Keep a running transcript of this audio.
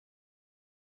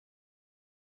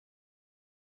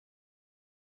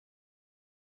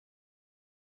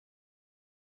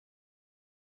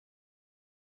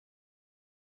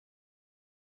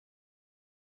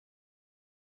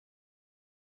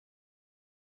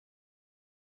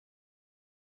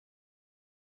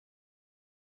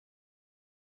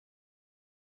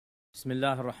بسم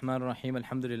الله الرحمن الرحيم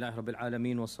الحمد لله رب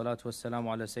العالمين والصلاة والسلام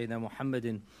على سيدنا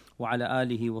محمد وعلى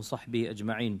آله وصحبه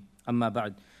أجمعين أما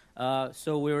بعد.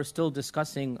 So we were still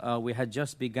discussing, we had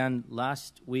just begun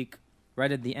last week,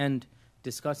 right at the end,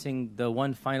 discussing the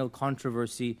one final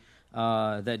controversy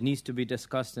that needs to be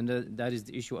discussed, and that is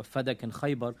the issue of Fadak and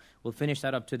Khaybar. We'll finish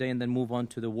that up today and then move on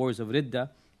to the wars of Ridda,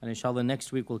 and inshallah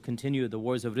next week we'll continue the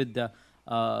wars of Ridda,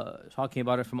 talking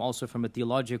about it also from a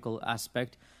theological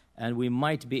aspect. And we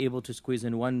might be able to squeeze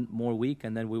in one more week,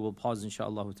 and then we will pause,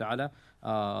 inshaAllah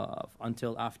ta'ala,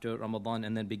 until after Ramadan,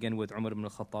 and then begin with Umar ibn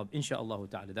al-Khattab, inshaAllah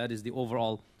ta'ala. That is the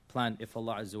overall plan, if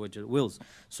Allah Azza wa Jal wills.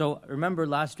 So remember,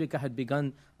 last week I had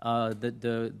begun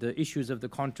the issues of the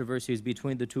controversies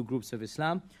between the two groups of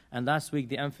Islam, and last week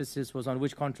the emphasis was on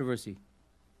which controversy?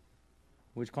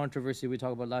 Which controversy we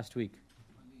talked about last week?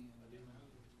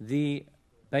 The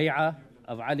bay'ah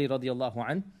of Ali radiallahu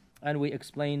anh, and we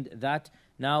explained that.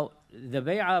 Now, the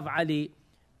bay'ah of Ali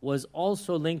was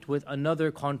also linked with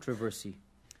another controversy,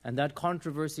 and that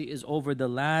controversy is over the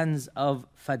lands of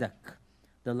Fadak,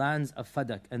 the lands of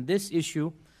Fadak. And this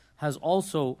issue has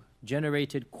also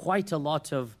generated quite a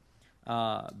lot of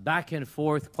back and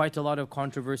forth, quite a lot of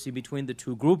controversy between the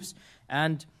two groups,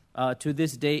 and to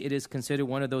this day it is considered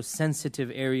one of those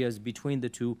sensitive areas between the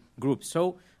two groups.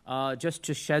 So just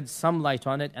to shed some light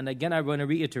on it, and again I'm going to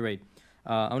reiterate,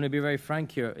 I want to be very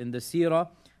frank here. In the seerah,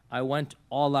 I went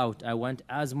all out. I went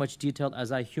as much detail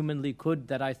as I humanly could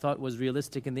that I thought was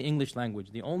realistic in the English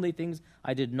language. The only things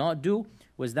I did not do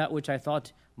was that which I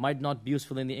thought might not be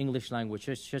useful in the English language,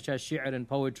 such as shi'r and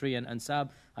poetry and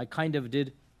ansab. I kind of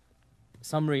did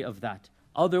summary of that.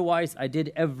 Otherwise, I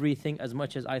did everything as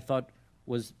much as I thought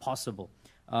was possible.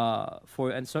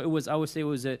 And so it was, I would say it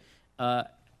was a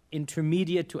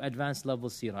intermediate to advanced level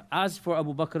seerah. As for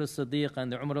Abu Bakr As-Siddiq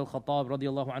and the Umar al-Khattab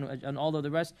radiallahu anhu and all of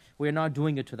the rest, we are not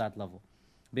doing it to that level,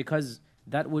 because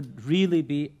that would really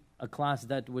be a class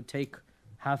that would take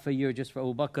half a year just for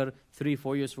Abu Bakr,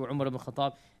 3-4 years for Umar ibn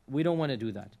Khattab. We don't want to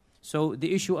do that. So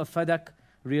the issue of Fadak,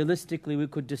 realistically we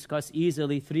could discuss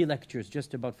easily 3 lectures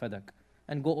just about Fadak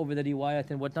and go over the riwayat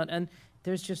and whatnot, and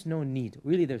there's just no need.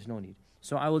 Really, there's no need.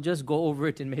 So I will just go over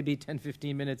it in maybe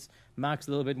 10-15 minutes, max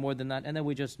a little bit more than that, and then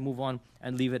we just move on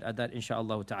and leave it at that,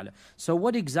 inshaAllah ta'ala. So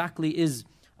what exactly is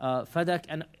Fadak?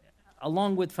 And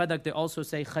along with Fadak, they also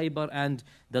say Khaybar and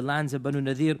the lands of Banu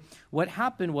Nadir. What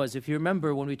happened was, if you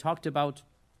remember, when we talked about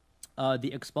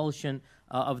the expulsion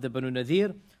of the Banu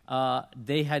Nadir,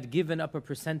 they had given up a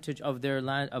percentage of their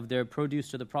land, of their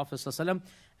produce to the Prophet ﷺ,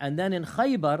 and then in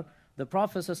Khaybar, the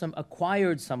Prophet ﷺ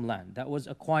acquired some land. That was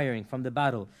acquiring from the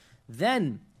battle.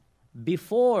 Then,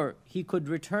 before he could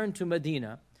return to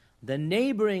Medina, the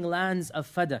neighboring lands of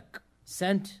Fadak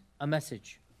sent a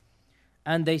message.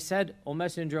 And they said, O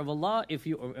Messenger of Allah, if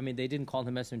you, they didn't call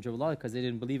him Messenger of Allah because they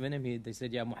didn't believe in him. They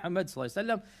said, Ya Muhammad sallallahu alaihi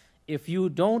wasallam, if you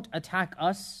don't attack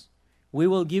us, we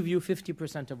will give you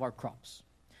 50% of our crops.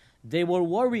 They were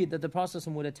worried that the Prophet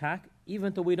would attack,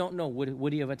 even though we don't know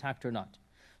would he have attacked or not.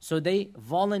 So they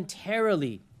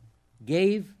voluntarily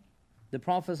gave the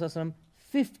Prophet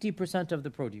 50% of the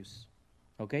produce.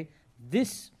 Okay?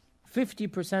 This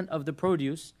 50% of the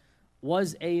produce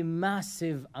was a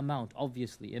massive amount,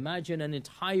 obviously. Imagine an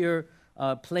entire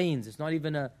plains. It's not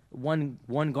even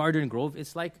one garden grove.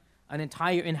 It's like an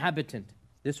entire inhabitant.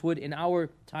 This would, in our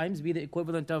times, be the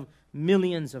equivalent of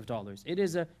millions of dollars. It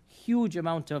is a huge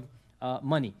amount of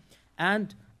money.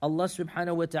 And Allah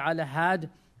subhanahu wa ta'ala had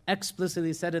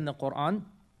explicitly said in the Quran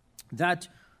that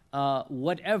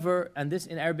whatever, and this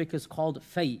in Arabic is called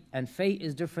fay, and fay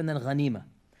is different than ghanima.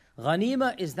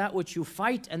 Ghanima is that which you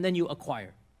fight and then you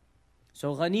acquire.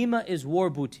 So ghanima is war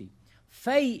booty.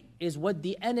 Fay is what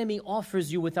the enemy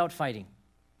offers you without fighting.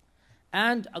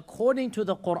 And according to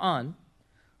the Quran,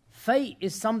 fay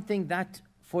is something that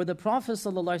for the Prophet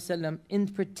ﷺ in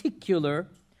particular,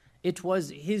 it was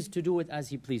his to do it as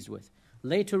he pleased with.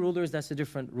 Later rulers, that's a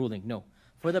different ruling. No.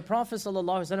 For the Prophet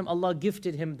ﷺ, Allah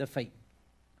gifted him the fay.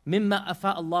 مِمَّا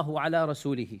أَفَاءَ اللَّهُ عَلَىٰ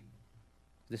رَسُولِهِ.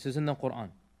 This is in the Quran,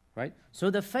 right?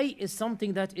 So the fay is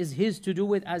something that is his to do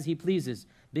with as he pleases,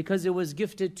 because it was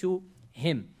gifted to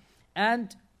him.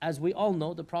 And as we all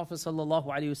know, the Prophet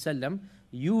ﷺ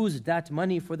used that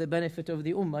money for the benefit of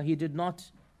the Ummah. He did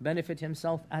not benefit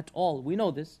himself at all. We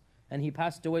know this. And he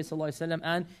passed away, ﷺ,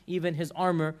 and even his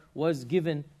armor was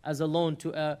given as a loan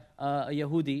to a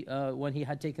Yahudi when he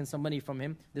had taken some money from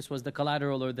him. This was the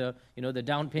collateral, or the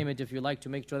down payment, if you like, to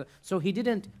make sure that. So he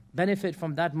didn't benefit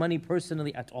from that money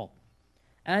personally at all.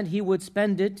 And he would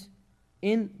spend it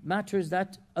in matters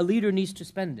that a leader needs to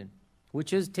spend in,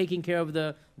 which is taking care of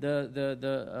the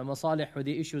masalih, or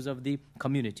the issues of the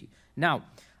community. Now,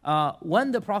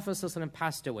 when the Prophet ﷺ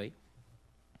passed away,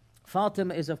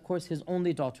 Fatima is, of course, his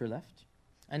only daughter left,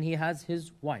 and he has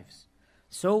his wives.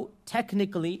 So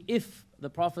technically, if the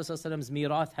Prophet ﷺ's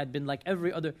mirath had been like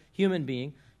every other human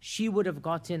being, she would have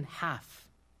gotten half,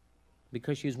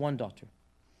 because she's one daughter.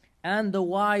 And the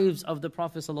wives of the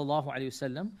Prophet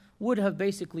ﷺ would have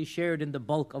basically shared in the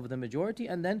bulk of the majority,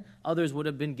 and then others would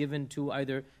have been given to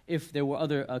either, if there were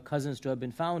other cousins to have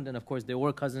been found, and of course there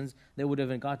were cousins, they would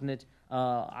have gotten it.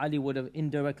 Ali would have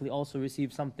indirectly also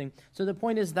received something. So the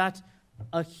point is that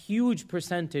a huge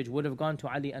percentage would have gone to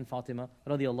Ali and Fatima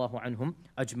radiallahu anhum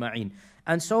ajma'in.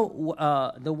 And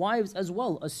so the wives as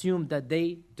well assumed that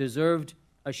they deserved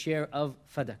a share of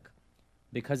Fadak,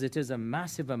 because it is a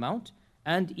massive amount,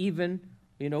 and even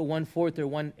 1/4 or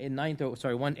 1/9 or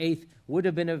 1/8 would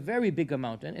have been a very big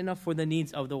amount, and enough for the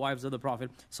needs of the wives of the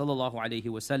Prophet sallallahu alaihi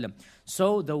wasallam.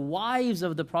 So the wives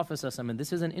of the Prophet sallallahu alaihi wasallam, and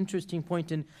this is an interesting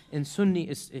point in Sunni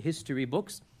history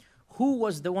books, who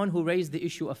was the one who raised the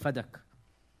issue of Fadak?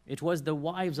 It was the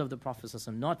wives of the Prophet sallallahu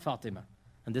alaihi wasallam, not Fatima.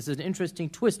 And this is an interesting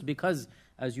twist, because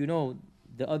as you know,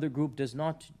 the other group does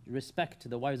not respect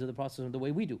the wives of the Prophet sallallahu alaihi wasallam the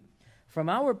way we do. From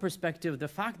our perspective, the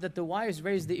fact that the wives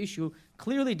raised the issue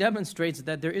clearly demonstrates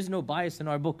that there is no bias in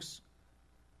our books.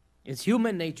 It's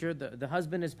human nature. The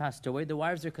husband has passed away. The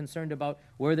wives are concerned about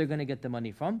where they're going to get the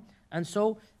money from. And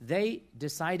so they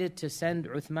decided to send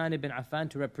Uthman Ibn Affan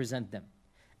to represent them,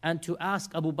 and to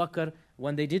ask Abu Bakr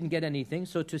when they didn't get anything,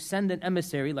 so to send an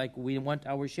emissary, like, we want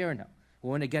our share now. We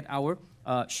want to get our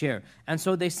share. And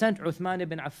so they sent Uthman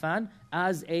ibn Affan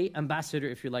as an ambassador,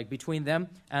 if you like, between them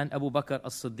and Abu Bakr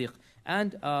As-Siddiq.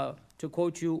 And to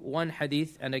quote you one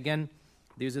hadith, and again,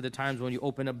 these are the times when you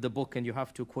open up the book and you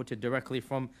have to quote it directly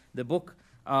from the book.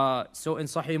 So in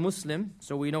Sahih Muslim,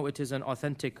 so we know it is an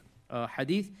authentic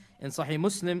hadith. In Sahih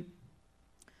Muslim,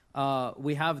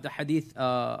 we have the hadith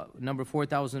number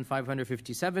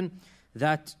 4557,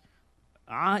 that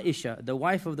Aisha, the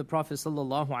wife of the Prophet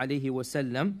sallallahu alaihi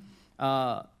wasallam,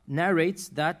 narrates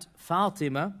that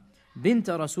Fatima bint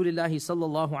Rasulillahi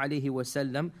sallallahu alaihi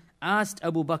wasallam asked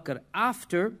Abu Bakr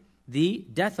after the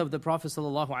death of the Prophet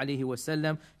sallallahu alaihi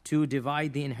wasallam to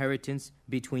divide the inheritance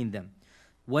between them.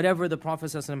 Whatever the Prophet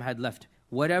sallallahu alaihi wasallam had left,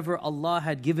 whatever Allah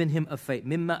had given him a fate,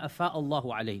 mimma afa Allahu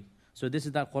alayhi. So this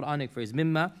is that Quranic phrase,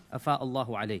 mimma afa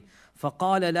Allahu alayhi.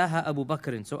 فقال لها أبو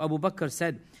بكر. So Abu Bakr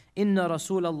said, إن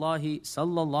رسول الله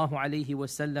صلى الله عليه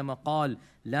وسلم قال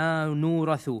لا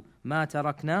نورث ما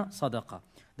تركنا صدقة.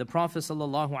 The Prophet صلى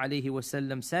الله عليه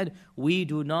وسلم said, we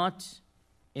do not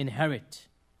inherit,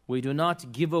 we do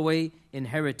not give away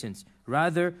inheritance.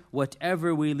 Rather,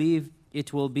 whatever we leave,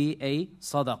 it will be a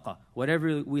sadaqah.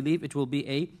 Whatever we leave, it will be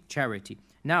a charity.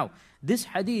 Now, this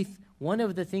hadith, one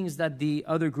of the things that the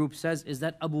other group says is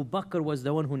that Abu Bakr was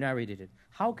the one who narrated it.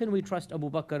 How can we trust Abu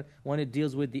Bakr when it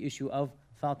deals with the issue of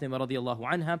Fatima radiallahu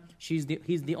anha? He's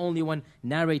the only one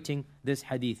narrating this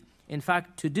hadith. In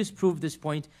fact, to disprove this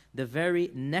point, the very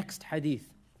next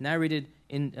hadith narrated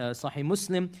in Sahih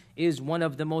Muslim is one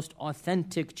of the most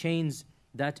authentic chains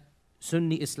that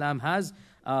Sunni Islam has.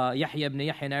 Yahya ibn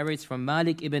Yahya narrates from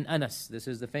Malik ibn Anas. This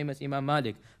is the famous Imam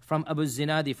Malik. From Abu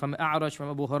Zinadi, from A'raj,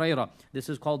 from Abu Huraira. This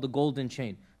is called the golden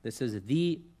chain. This is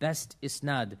the best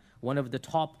isnad, one of the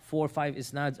top 4 or 5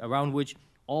 isnads around which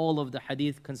all of the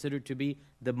hadith considered to be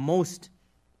the most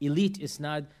elite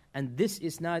isnad. And this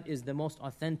isnad is the most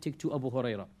authentic to Abu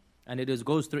Huraira. And it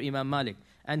goes through Imam Malik.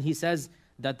 And he says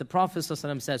that the Prophet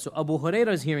ﷺ says, so Abu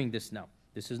Huraira is hearing this now.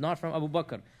 This is not from Abu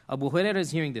Bakr. Abu Huraira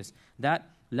is hearing this, that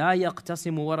لا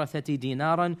يقتسم ورثتي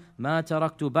دينارا ما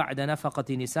تركت بعد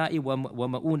نفقة نسائي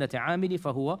ومؤونة عاملي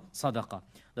فهو صدقة.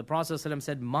 The Prophet ﷺ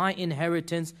said, my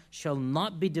inheritance shall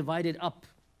not be divided up,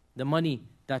 the money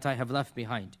that I have left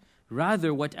behind.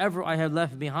 Rather, whatever I have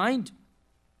left behind,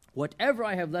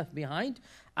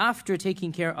 after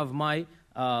taking care of my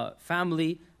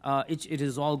family, it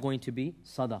is all going to be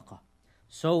sadaqah.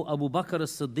 So Abu Bakr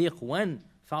As-Siddiq, when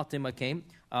Fatima came,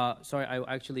 sorry, I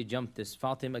actually jumped this.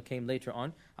 Fatima came later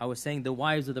on. I was saying the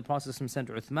wives of the Prophet sent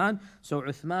to Uthman. So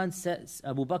Uthman says,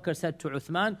 Abu Bakr said to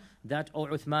Uthman that, oh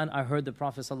Uthman, I heard the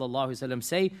Prophet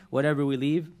say, whatever we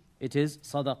leave, it is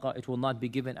sadaqah, it will not be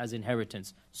given as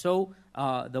inheritance. So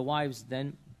the wives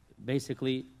then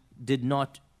basically did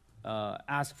not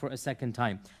ask for a second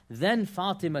time. Then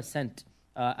Fatima sent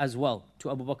as well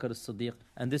to Abu Bakr As-Siddiq,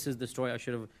 and this is the story, I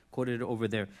should have quoted it over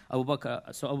there. So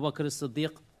Abu Bakr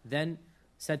As-Siddiq then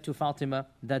said to Fatima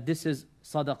that this is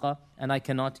sadaqah and I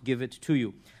cannot give it to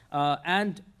you.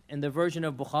 And in the version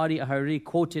of Bukhari, I already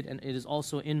quoted, and it is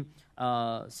also in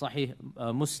Sahih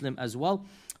Muslim as well,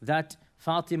 that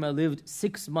Fatima lived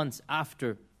 6 months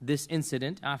after this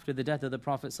incident, after the death of the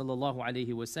Prophet sallallahu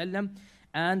alaihi wasallam,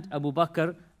 And Abu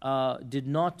Bakr did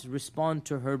not respond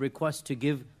to her request to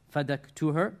give Fadak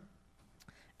to her.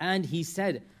 And he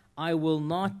said, I will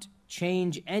not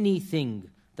change anything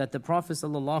that the Prophet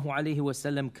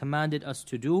ﷺ commanded us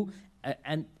to do,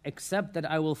 and except that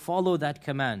I will follow that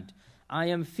command. I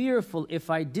am fearful if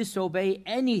I disobey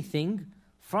anything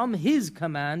from his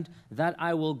command that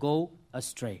I will go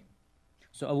astray.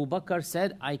 So Abu Bakr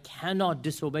said, I cannot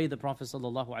disobey the Prophet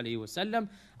ﷺ.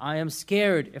 I am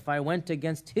scared if I went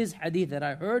against his hadith that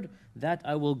I heard, that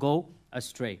I will go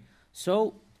astray.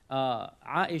 So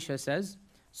Aisha says,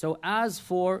 so as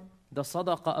for the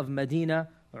sadaqah of Medina,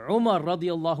 Umar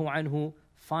radiallahu anhu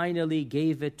finally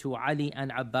gave it to Ali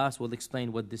and Abbas. We'll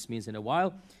explain what this means in a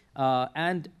while.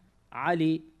 And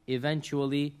Ali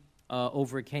eventually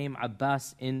overcame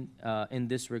Abbas in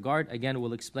this regard. Again,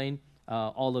 we'll explain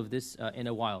all of this in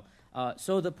a while.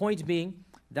 So the point being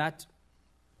that,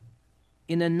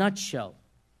 in a nutshell,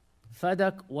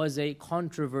 Fadak was a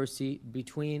controversy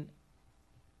between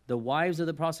the wives of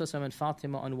the Prophet and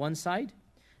Fatima on one side,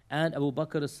 and Abu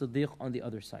Bakr As-Siddiq on the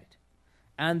other side.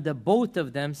 And the both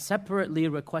of them separately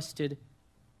requested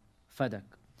Fadak.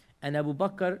 And Abu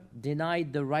Bakr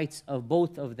denied the rights of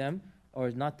both of them, or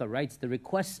not the rights, the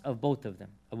requests of both of them.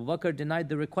 Abu Bakr denied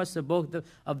the requests of both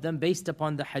of them based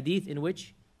upon the hadith in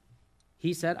which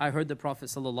he said, I heard the Prophet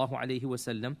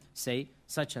ﷺ say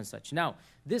such and such. Now,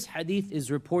 this hadith is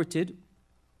reported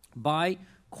by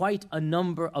quite a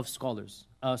number of scholars,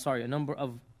 a number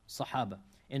of Sahaba.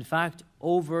 In fact,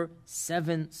 over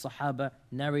 7 Sahaba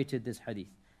narrated this hadith.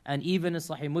 And even in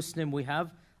Sahih Muslim, we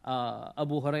have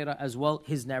Abu Hurairah as well,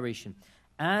 his narration.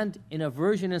 And in a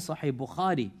version in Sahih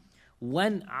Bukhari,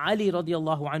 when Ali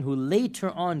radiallahu anhu later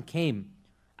on came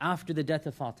after the death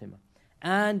of Fatima,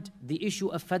 and the issue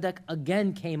of Fadak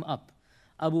again came up,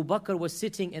 Abu Bakr was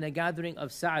sitting in a gathering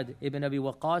of Sa'd ibn Abi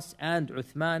Waqqas and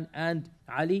Uthman and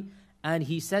Ali, and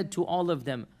he said to all of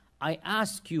them, I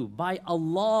ask you, by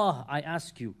Allah I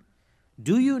ask you,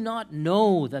 do you not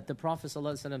know that the Prophet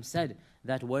ﷺ said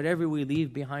that whatever we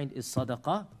leave behind is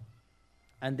sadaqah?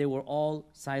 And they were all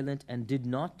silent and did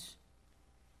not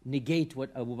negate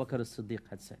what Abu Bakr As-Siddiq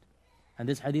had said. And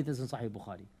this hadith is in Sahih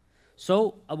Bukhari.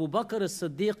 So Abu Bakr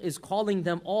As-Siddiq is calling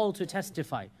them all to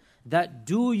testify that,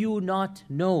 do you not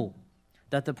know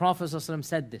that the Prophet ﷺ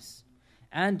said this?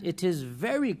 And it is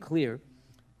very clear,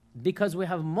 because we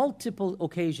have multiple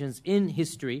occasions in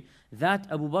history that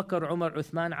Abu Bakr, Umar,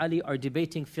 Uthman, Ali are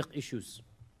debating fiqh issues.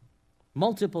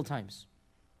 Multiple times.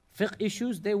 Fiqh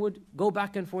issues, they would go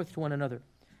back and forth to one another.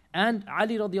 And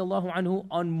Ali radiallahu anhu,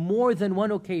 on more than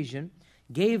one occasion,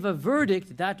 gave a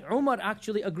verdict that Umar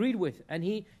actually agreed with, and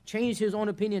he changed his own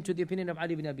opinion to the opinion of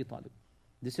Ali bin Abi Talib.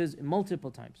 This is multiple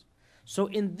times. So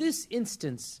in this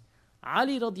instance,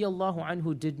 Ali radiallahu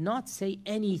anhu did not say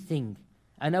anything.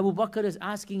 And Abu Bakr is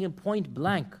asking him point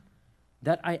blank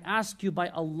that, I ask you by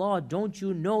Allah, don't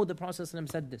you know the Prophet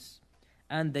ﷺ said this?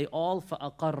 And they all,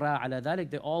 فَأَقَرَّ عَلَى ذَلِكَ,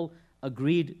 they all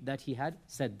agreed that he had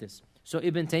said this. So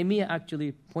Ibn Taymiyyah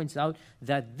actually points out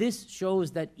that this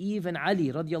shows that even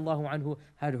Ali radiallahu anhu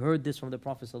had heard this from the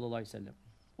Prophet ﷺ.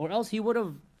 Or else he would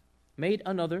have made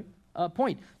another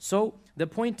point. So the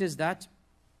point is that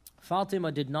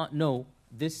Fatima did not know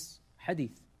this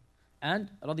hadith,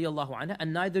 and radiallahu anha,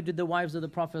 and neither did the wives of the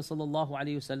Prophet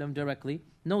ﷺ directly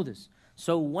know this.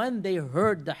 So when they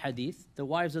heard the hadith, the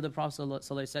wives of the Prophet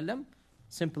ﷺ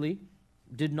simply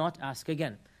did not ask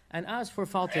again. And as for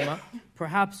Fatima,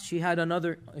 perhaps she had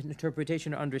another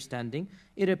interpretation or understanding.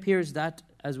 It appears that,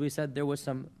 as we said, there was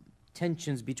some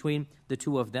tensions between the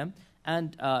two of them.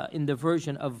 And in the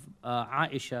version of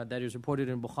Aisha that is reported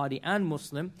in Bukhari and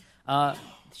Muslim,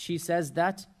 she says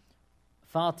that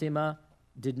Fatima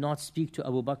did not speak to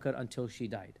Abu Bakr until she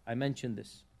died. I mentioned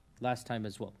this last time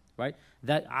as well, right?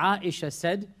 That Aisha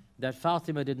said that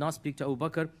Fatima did not speak to Abu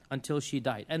Bakr until she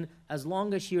died. And as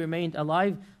long as she remained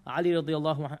alive, Ali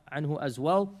radiallahu anhu as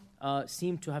well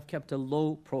seemed to have kept a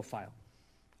low profile.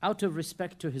 Out of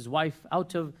respect to his wife,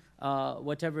 out of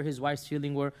whatever his wife's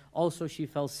feeling were, also she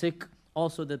fell sick,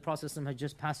 also the Prophet had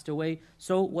just passed away.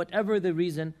 So whatever the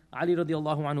reason, Ali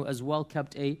radiallahu anhu as well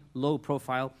kept a low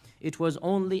profile. It was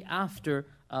only after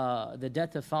the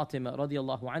death of Fatima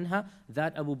radiallahu anha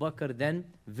that Abu Bakr then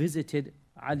visited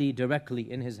Ali directly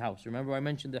in his house. Remember I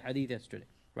mentioned the hadith yesterday,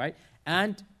 right?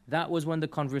 And that was when the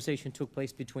conversation took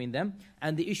place between them.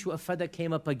 And the issue of Fadak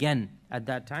came up again at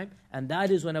that time. And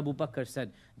that is when Abu Bakr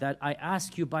said that, I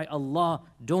ask you by Allah,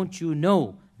 don't you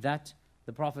know that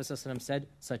the Prophet ﷺ said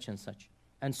such and such.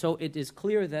 And so it is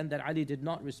clear then that Ali did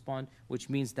not respond, which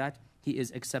means that he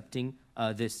is accepting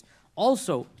this.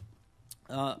 Also,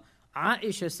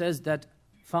 Aisha says that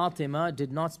Fatima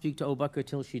did not speak to Abu Bakr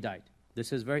till she died.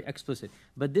 This is very explicit.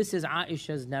 But this is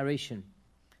Aisha's narration.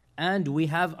 And we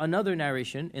have another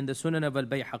narration in the Sunan of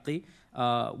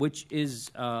al-Bayhaqi, which is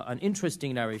an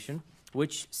interesting narration,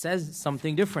 which says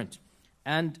something different.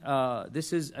 And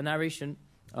this is a narration,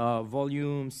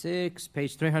 volume 6,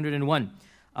 page 301,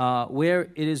 where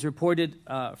it is reported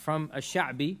from a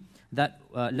Sha'bi that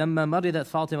لما مرضت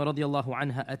فاطمة رضي الله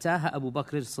عنها أتاها أبو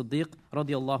بكر الصديق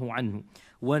رضي الله عنه.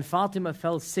 When Fatima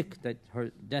fell sick, that her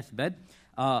deathbed,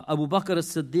 Abu Bakr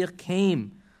As-Siddiq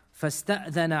came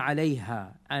فاستأذن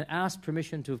عليها and asked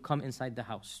permission to come inside the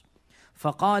house.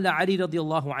 فقال علي رضي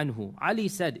الله عنه, Ali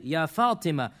said, يا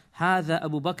فاطمة هذا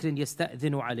أبو بكر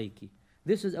يستأذن عليك.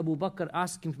 This is Abu Bakr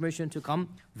asking permission to come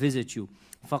visit you.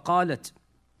 فقالت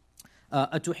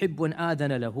أتحب أن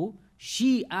آذن له.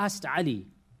 She asked Ali,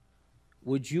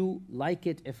 would you like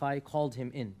it if I called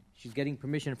him in? She's getting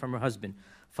permission from her husband.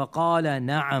 فقال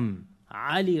نعم.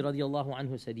 Ali radiallahu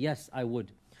anhu said, yes, I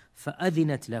would.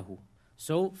 فأذنت له.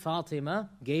 So Fatima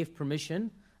gave permission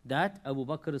that Abu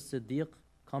Bakr As-Siddiq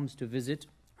comes to visit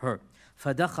her.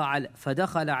 فدخل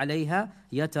عليها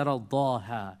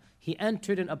يترضاها. He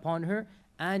entered in upon her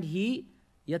and he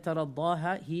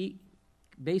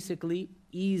basically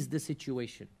eased the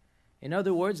situation. In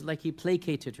other words, like he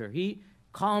placated her. He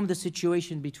calmed the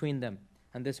situation between them.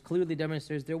 And this clearly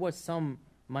demonstrates there was some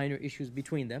minor issues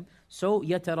between them. So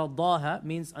يترضاها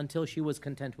means until she was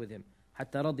content with him.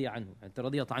 حتى رضي عنه حتى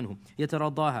رضيت عنه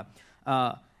يترضاها.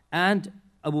 And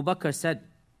Abu Bakr said,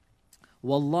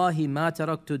 والله ما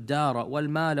تركت الدار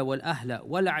والمال والأهل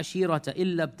والعشيرة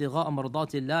إلا ابتغاء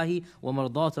مرضات الله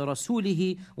ومرضات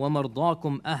رسوله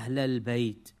ومرضاكم أهل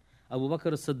البيت. Abu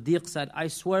Bakr As-Siddiq said, I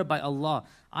swear by Allah,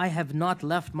 I have not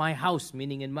left my house,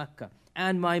 meaning in Mecca,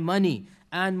 and my money,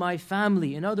 and my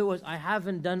family. In other words, I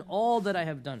haven't done all that I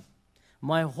have done.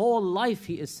 My whole life,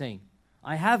 he is saying,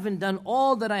 I haven't done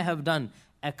all that I have done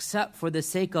except for the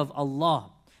sake of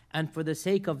Allah, and for the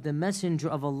sake of the Messenger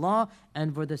of Allah,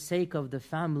 and for the sake of the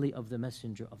family of the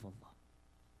Messenger of Allah.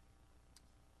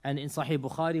 And in Sahih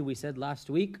Bukhari, we said last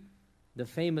week, the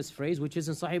famous phrase, which is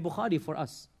in Sahih Bukhari for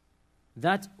us,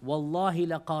 that وَاللَّهِ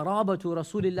لَقَرَابَةُ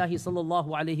رَسُولِ اللَّهِ صَلَّى اللَّهُ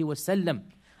عَلَيْهِ وَسَلَّمَ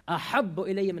أَحَبُّ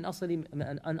إِلَيَّ مِنْ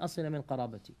أَصِلَ مِنْ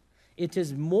قَرَابَتِي. It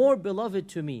is more beloved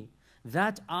to me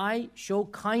that I show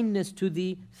kindness to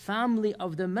the family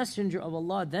of the Messenger of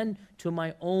Allah than to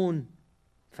my own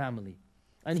family.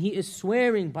 And he is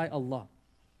swearing by Allah.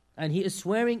 And he is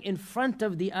swearing in front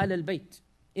of the Ahl al-Bayt,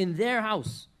 in their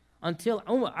house, until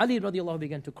Ali radiallahu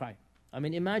began to cry. I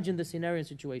mean, imagine the scenario and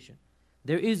situation.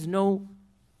 There is no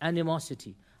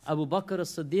animosity. Abu Bakr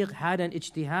As-Siddiq had an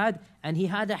ijtihad, and he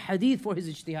had a hadith for his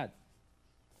ijtihad.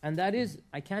 And that is,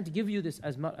 I can't give you this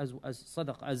as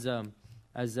sadaqah,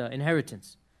 as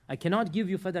inheritance. I cannot give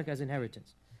you fadak as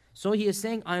inheritance. So he is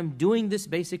saying, I am doing this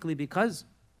basically because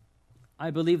I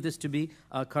believe this to be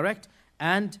correct.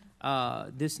 And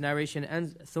this narration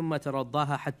ends, ثُمَّ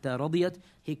تَرَضَّاهَا حَتَّى رَضِيَتْ.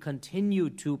 He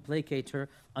continued to placate her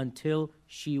until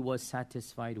she was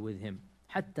satisfied with him.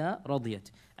 حَتَّى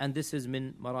رَضِيَتْ. And this is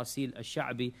min marasil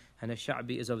al-Sha'bi, and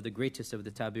al-Sha'bi is of the greatest of the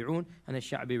tabi'un, and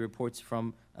al-Sha'bi reports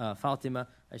from Fatima.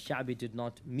 Al-Sha'bi did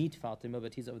not meet Fatima,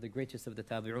 but he's of the greatest of the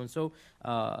tabi'un. So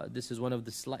this is one of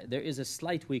the there is a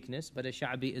slight weakness, but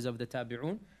al-Sha'bi is of the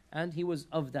tabi'un, and he was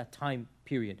of that time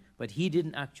period. But he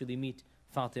didn't actually meet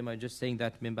Fatima, just saying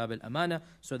that min bab al-amana,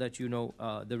 so that you know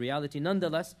the reality.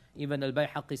 Nonetheless, even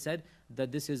al-Bayhaqi said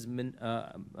that this is min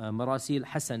marasil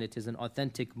hasan, it is an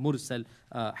authentic mursal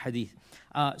hadith.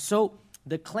 So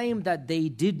the claim that they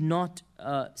did not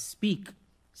speak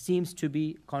seems to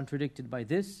be contradicted by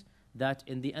this, that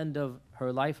in the end of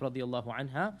her life, radiallahu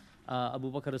anha, Abu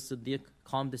Bakr As-Siddiq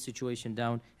calmed the situation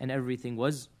down and everything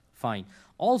was fine.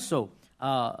 Also,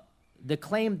 the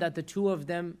claim that the two of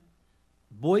them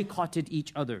boycotted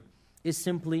each other is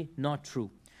simply not true.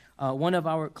 One of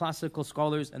our classical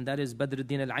scholars, and that is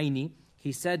Badruddin al-Aini,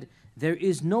 he said, there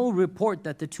is no report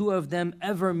that the two of them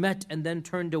ever met and then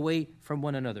turned away from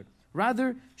one another.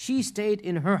 Rather, she stayed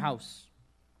in her house.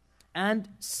 And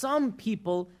some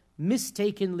people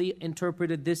mistakenly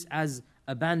interpreted this as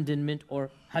abandonment or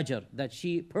hajar, that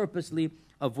she purposely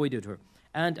avoided her.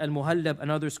 And Al-Muhallab,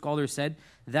 another scholar, said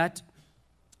that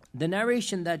the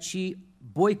narration that she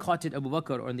boycotted Abu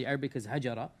Bakr, or in the Arabic is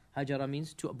hajara. Hajara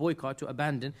means to boycott, to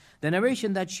abandon. The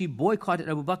narration that she boycotted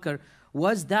Abu Bakr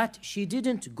was that she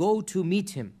didn't go to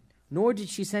meet him, nor did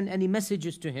she send any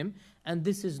messages to him, and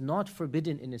this is not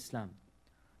forbidden in Islam.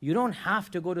 You don't have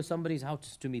to go to somebody's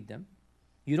house to meet them.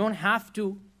 You don't have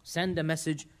to send a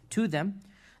message to them.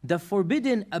 The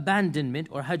forbidden abandonment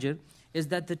or hajar is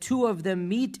that the two of them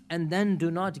meet and then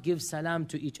do not give salam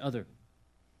to each other.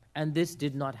 And this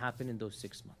did not happen in those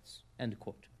 6 months. End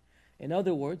quote. In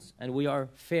other words, and we are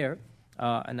fair,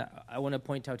 and I want to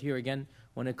point out here again,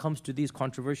 when it comes to these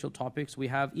controversial topics, we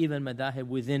have even madahib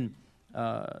within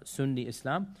Sunni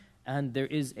Islam, and there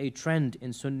is a trend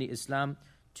in Sunni Islam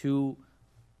to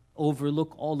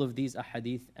overlook all of these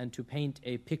ahadith and to paint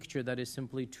a picture that is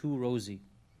simply too rosy.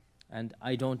 And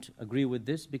I don't agree with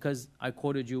this, because I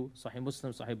quoted you Sahih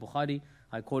Muslim, Sahih Bukhari,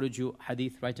 I quoted you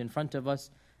hadith right in front of us,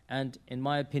 and in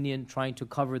my opinion, trying to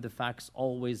cover the facts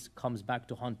always comes back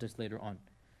to haunt us later on.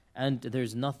 And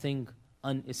there's nothing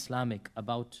un-Islamic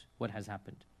about what has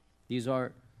happened. These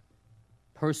are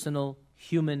personal,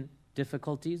 human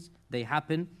difficulties. They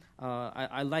happen.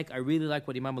 I really like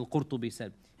what Imam al-Qurtubi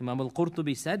said. Imam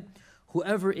al-Qurtubi said,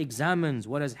 whoever examines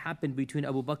what has happened between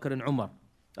Abu Bakr and Abu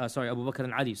Bakr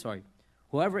and Ali,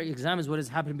 whoever examines what has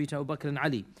happened between Abu Bakr and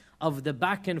Ali, of the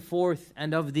back and forth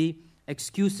and of the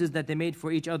excuses that they made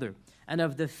for each other, and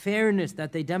of the fairness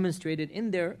that they demonstrated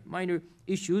in their minor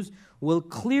issues, will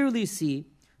clearly see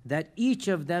that each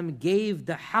of them gave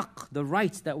the haqq, the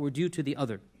rights that were due to the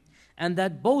other, and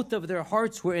that both of their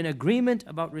hearts were in agreement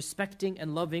about respecting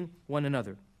and loving one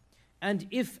another. And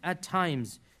if at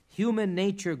times human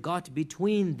nature got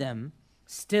between them,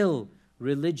 still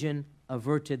religion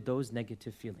averted those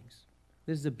negative feelings.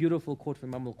 This is a beautiful quote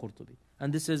from Imam al-Qurtubi,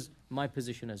 and this is my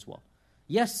position as well.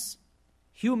 Yes,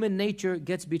 human nature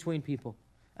gets between people,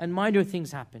 and minor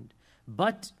things happened,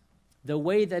 but the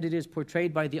way that it is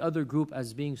portrayed by the other group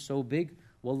as being so big,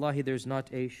 wallahi, there's not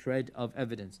a shred of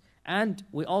evidence. And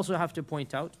we also have to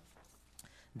point out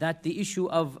that the issue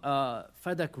of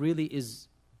Fadak really is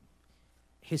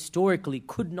historically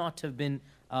could not have been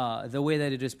the way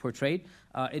that it is portrayed.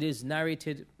 It is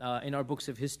narrated in our books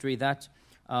of history that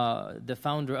the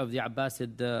founder of the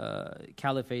Abbasid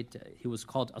Caliphate, he was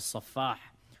called As-Saffah,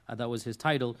 that was his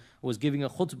title, was giving a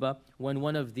khutbah when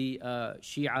one of the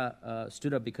Shia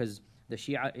stood up, because the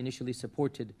Shia initially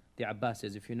supported the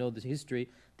Abbasids. If you know the history,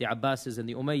 the Abbasids and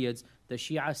the Umayyads, the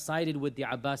Shia sided with the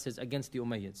Abbasids against the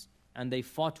Umayyads, and they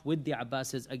fought with the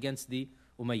Abbasids against the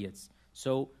Umayyads.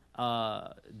 So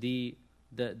the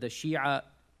Shia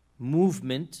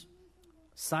movement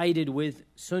sided with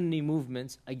Sunni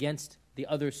movements against the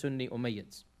other Sunni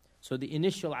Umayyads. So the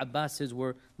initial Abbasids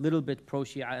were a little bit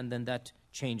pro-Shia, and then that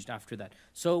changed after that.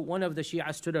 So one of the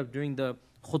Shia stood up during the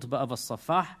khutbah of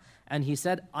As-Saffah, and he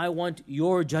said, I want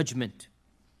your judgment.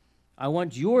 I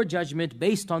want your judgment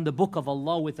based on the book of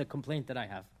Allah with a complaint that I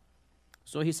have.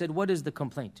 So he said, what is the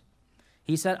complaint?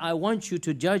 He said, I want you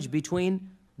to judge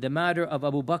between the matter of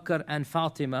Abu Bakr and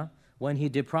Fatima when he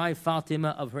deprived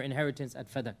Fatima of her inheritance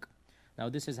at Fadak. Now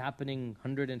this is happening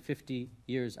 150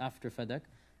 years after Fadak,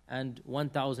 and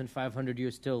 1,500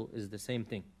 years still is the same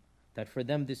thing. That for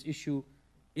them this issue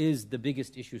is the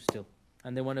biggest issue still.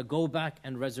 And they want to go back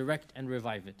and resurrect and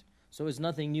revive it. So it's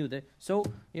nothing new there. So,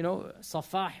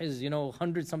 Safah is,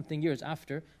 100-something years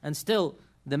after, and still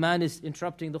the man is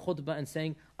interrupting the khutbah and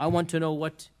saying, I want to know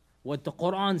what the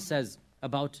Quran says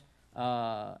about,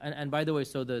 and by the way,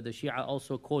 so the Shia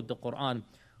also quote the Quran,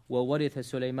 وَوَرِثَ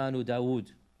سُلَيْمَانُ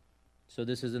دَاوُودَ. So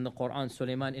this is in the Quran,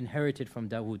 Sulaiman inherited from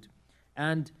Dawood.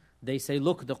 And they say,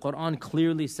 look, the Quran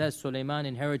clearly says Sulaiman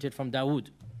inherited from Dawood.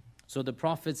 So the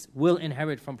prophets will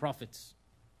inherit from prophets.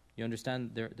 You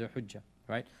understand their hujjah,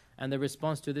 right? And the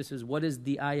response to this is, what does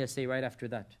the ayah say right after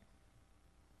that?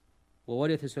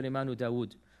 وَوَرِثَ سُلَيْمَانُ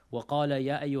دَاوُودَ وَقَالَ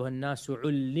يَا أَيُّهَا النَّاسُ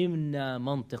عُلِّمْنَا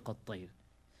مَنْطِقَ الطَّيْرِ.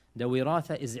 The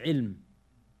wiratha is ilm.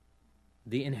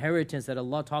 The inheritance that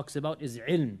Allah talks about is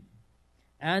ilm.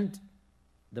 And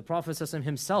the Prophet ﷺ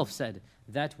himself said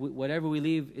that whatever we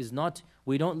leave is not,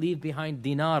 we don't leave behind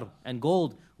dinar and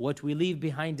gold. What we leave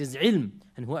behind is ilm.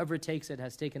 And whoever takes it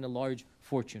has taken a large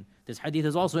fortune. This hadith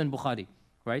is also in Bukhari,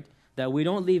 right? That we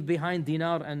don't leave behind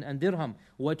dinar and dirham.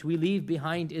 What we leave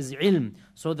behind is ilm.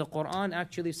 So the Quran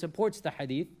actually supports the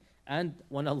hadith. And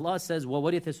when Allah says,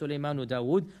 وَوَرِثَ سُلَيْمَانُ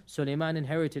دَاوُودَ, Sulaiman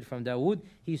inherited from Dawood,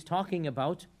 he's talking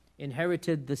about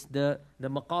inherited the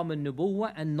maqam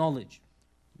al-nubuwwah and knowledge.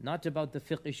 Not about the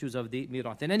fiqh issues of the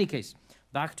mirath. In any case,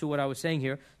 back to what I was saying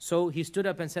here. So he stood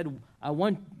up and said, I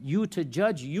want you to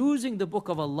judge using the book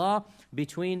of Allah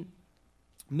between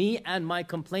me and my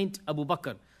complaint, Abu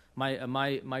Bakr.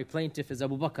 My plaintiff is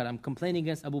Abu Bakr. I'm complaining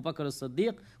against Abu Bakr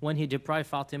As-Siddiq when he deprived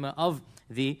Fatima of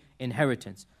the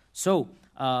inheritance. So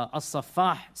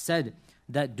As-Saffah said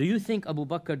that, do you think Abu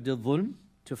Bakr did dhulm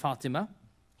to Fatima?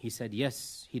 He said,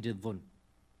 yes, he did dhulm.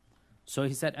 So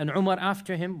he said, and Umar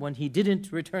after him, when he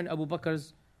didn't return Abu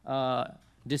Bakr's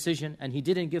decision and he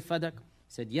didn't give Fadak,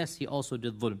 said, yes, he also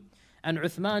did dhulm. And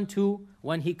Uthman too,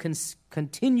 when he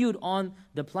continued on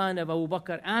the plan of Abu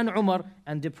Bakr and Umar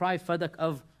and deprived Fadak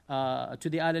of to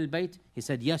the Ahl al-Bayt, he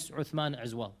said, yes, Uthman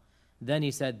as well. Then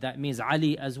he said, that means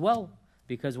Ali as well.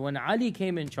 Because when Ali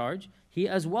came in charge, he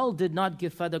as well did not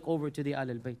give Fadak over to the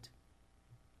Ahlul Bayt.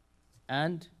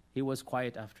 And he was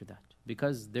quiet after that.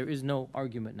 Because there is no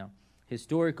argument now.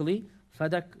 Historically,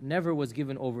 Fadak never was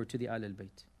given over to the Ahlul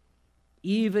Bayt.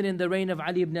 Even in the reign of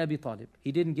Ali ibn Abi Talib,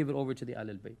 he didn't give it over to the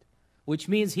Ahlul Bayt. Which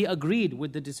means he agreed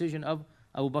with the decision of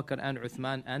Abu Bakr and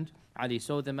Uthman and Ali.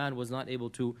 So the man was not able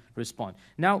to respond.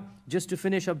 Now, just to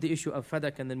finish up the issue of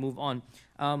Fadak and then move on.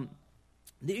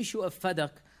 The issue of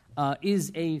Fadak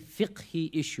is a fiqhi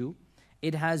issue.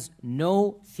 It has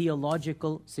no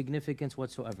theological significance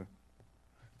whatsoever.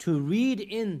 To read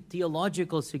in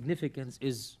theological significance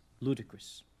is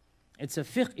ludicrous. It's a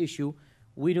fiqh issue.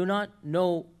 We do not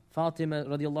know Fatima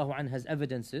radiallahu anha's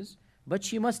evidences, but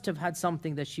she must have had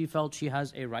something that she felt she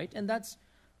has a right, and that's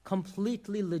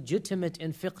completely legitimate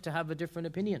in fiqh to have a different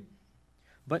opinion.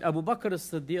 But Abu Bakr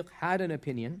As-Siddiq had an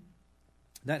opinion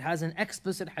that has an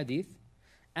explicit hadith,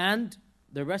 and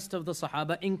the rest of the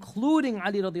Sahaba, including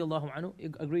Ali radiallahu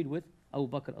anhu, agreed with Abu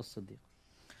Bakr As-Siddiq.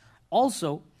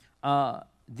 Also,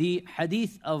 the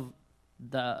hadith of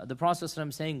the Prophet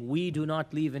ﷺ saying, we do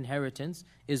not leave inheritance,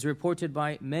 is reported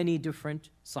by many different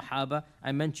Sahaba.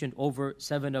 I mentioned over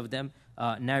 7 of them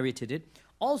narrated it.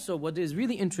 Also, what is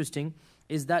really interesting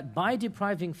is that by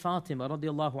depriving Fatima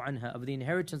radiallahu anha of the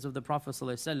inheritance of the Prophet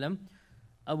ﷺ,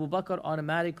 Abu Bakr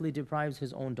automatically deprives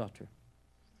his own daughter.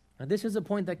 Now this is a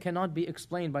point that cannot be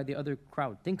explained by the other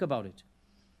crowd. Think about it.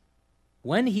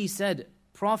 When he said,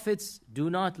 prophets do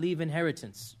not leave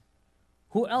inheritance,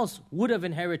 who else would have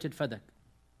inherited Fadak?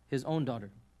 His own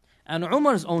daughter. And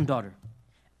Umar's own daughter.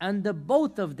 And the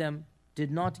both of them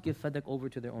did not give Fadak over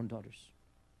to their own daughters.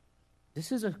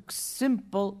 This is a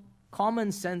simple,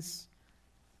 common sense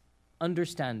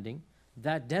understanding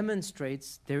that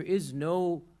demonstrates there is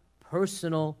no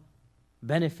personal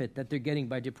benefit that they're getting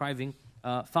by depriving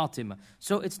Fatima.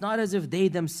 So it's not as if they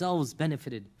themselves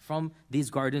benefited from these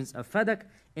gardens of Fadak.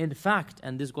 In fact,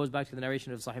 and this goes back to the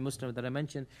narration of Sahih Muslim that I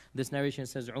mentioned, this narration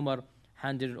says Umar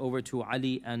handed it over to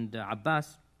Ali and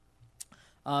Abbas.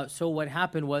 So what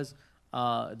happened was,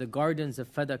 the gardens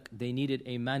of Fadak, they needed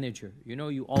a manager. You know,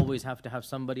 you always have to have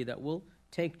somebody that will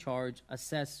take charge,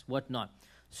 assess, whatnot.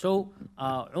 So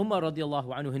Umar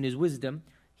radiallahu anhu, in his wisdom,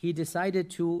 he decided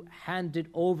to hand it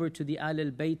over to the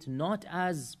Ahlul Bayt not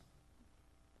as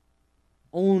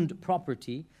owned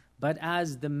property, but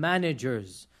as the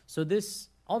managers. So this,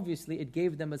 obviously, it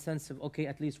gave them a sense of, okay,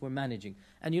 at least we're managing.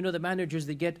 And you know, the managers,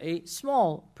 they get a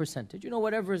small percentage. You know,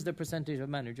 whatever is the percentage of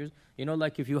managers. You know,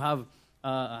 like if you have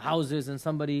houses and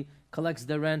somebody collects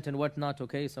the rent and whatnot,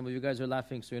 okay? Some of you guys are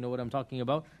laughing, so you know what I'm talking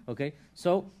about, okay?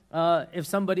 So if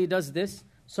somebody does this,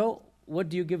 so what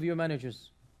do you give your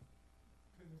managers?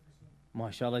 10%.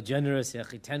 MashaAllah, generous, ya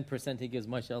akhi. 10% he gives,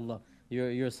 MashaAllah.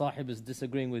 Your sahib is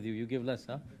disagreeing with you. You give less,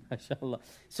 huh? MashaAllah.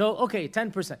 So, okay,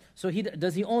 10%. So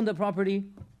does he own the property?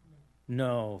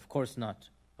 No, of course not.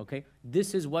 Okay?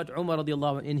 This is what Umar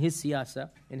radiallahu anh, in his siyasa,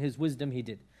 in his wisdom, he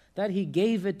did. That he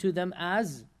gave it to them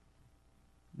as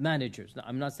managers. Now,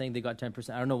 I'm not saying they got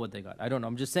 10%. I don't know what they got. I don't know.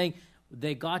 I'm just saying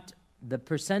they got the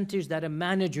percentage that a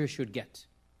manager should get,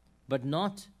 but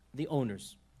not the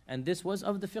owners. And this was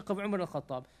of the fiqh of Umar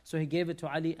al-Khattab. So he gave it to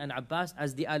Ali and Abbas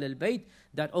as the Ahlul Bayt,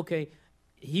 that, okay,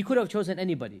 he could have chosen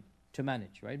anybody to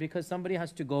manage, right? Because somebody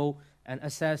has to go and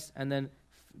assess and then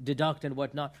deduct and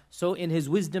whatnot. So in his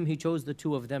wisdom, he chose the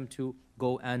 2 of them to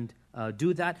go and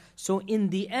do that. So in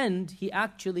the end, he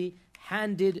actually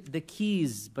handed the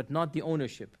keys, but not the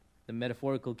ownership, the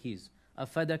metaphorical keys,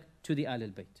 of Fadak to the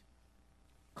Ahlul Bayt.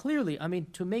 Clearly, I mean,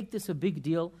 to make this a big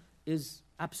deal is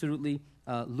absolutely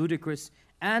ludicrous.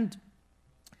 And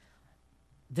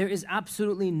there is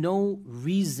absolutely no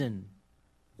reason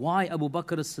why Abu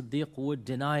Bakr As-Siddiq would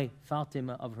deny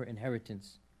Fatima of her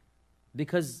inheritance.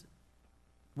 Because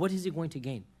what is he going to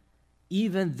gain?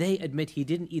 Even they admit he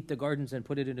didn't eat the gardens and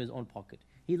put it in his own pocket.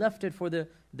 He left it for the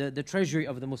treasury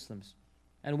of the Muslims.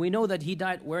 And we know that he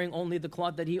died wearing only the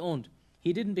cloth that he owned.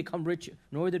 He didn't become rich,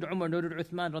 nor did Umar, nor did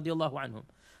Uthman radiallahu anhum.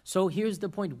 So here's the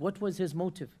point. What was his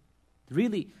motive?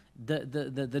 Really,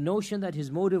 the notion that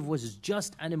his motive was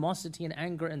just animosity and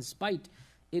anger and spite,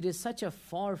 it is such a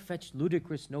far-fetched,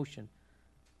 ludicrous notion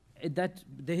that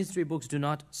the history books do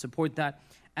not support that.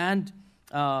 And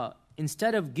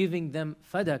instead of giving them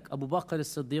Fadak, Abu Bakr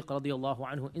As-Siddiq radiallahu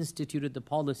anhu instituted the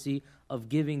policy of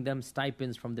giving them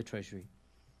stipends from the treasury.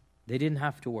 They didn't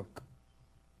have to work.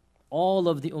 All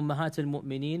of the Ummahat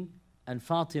al-Mu'mineen and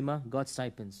Fatima got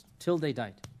stipends till they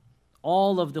died.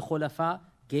 All of the Khulafa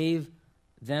gave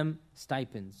them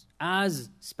stipends as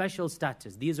special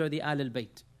status. These are the Ahlul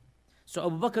Bayt. So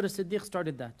Abu Bakr As-Siddiq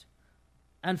started that.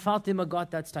 And Fatima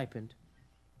got that stipend.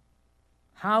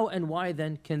 how and why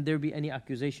then can there be any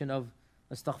accusation of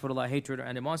astaghfirullah, hatred or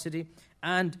animosity?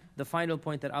 And the final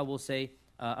point that I will say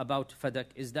about Fadak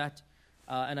is that,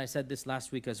 and I said this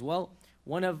last week as well,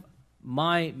 one of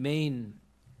my main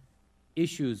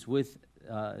issues with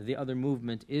the other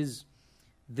movement is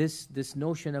this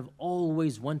notion of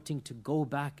always wanting to go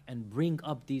back and bring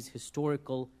up these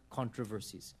historical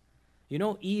controversies. You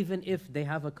know, even if they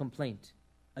have a complaint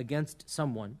against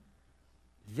someone,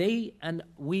 they and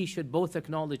we should both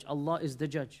acknowledge Allah is the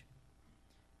judge.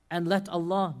 And let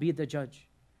Allah be the judge.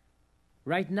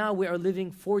 Right now we are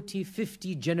living 40,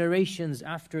 50 generations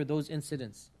after those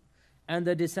incidents. And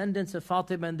the descendants of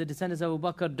Fatima and the descendants of Abu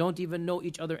Bakr don't even know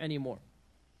each other anymore.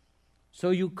 So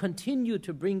you continue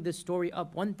to bring this story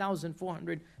up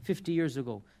 1,450 years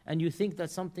ago, and you think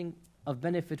that something of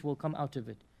benefit will come out of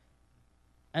it.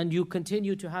 And you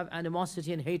continue to have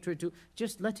animosity and hatred to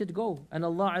just let it go, and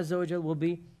Allah Azza wa Jal will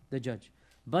be the judge.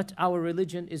 But our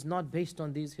religion is not based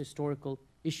on these historical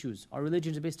issues. Our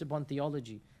religion is based upon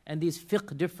theology. And these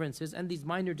fiqh differences and these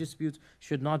minor disputes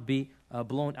should not be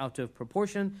blown out of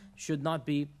proportion, should not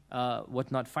be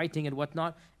whatnot, fighting and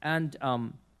whatnot. And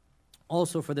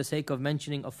also, for the sake of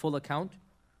mentioning a full account,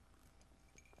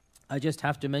 I just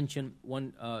have to mention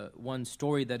one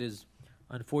story that is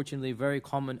unfortunately very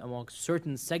common among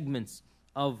certain segments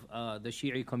of the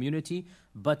Shi'i community,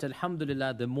 but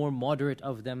alhamdulillah, the more moderate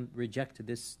of them reject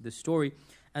this story.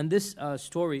 And this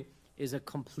story is a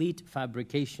complete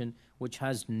fabrication which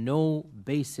has no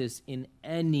basis in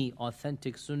any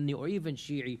authentic Sunni or even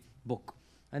Shi'i book.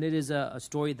 And it is a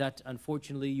story that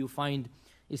unfortunately you find,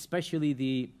 especially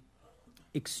the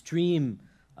extreme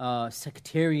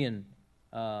sectarian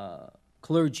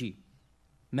clergy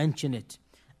mention it.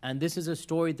 And this is a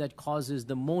story that causes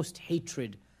the most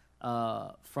hatred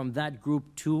from that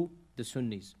group to the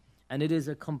Sunnis. And it is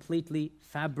a completely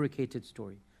fabricated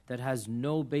story that has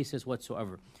no basis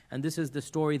whatsoever. And this is the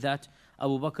story that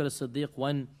Abu Bakr As-Siddiq,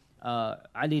 when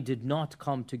Ali did not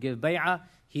come to give bay'ah,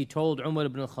 he told Umar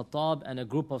ibn al-Khattab and a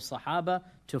group of Sahaba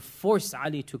to force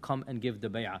Ali to come and give the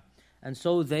bay'ah. And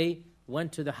so they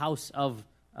went to the house of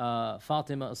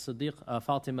Fatima As-Siddiq,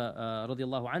 Fatima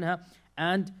radiallahu anha,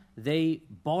 and they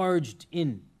barged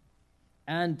in.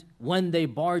 And when they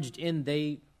barged in,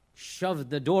 they shoved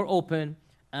the door open,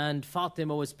 and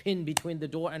Fatima was pinned between the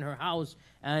door and her house,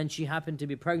 and she happened to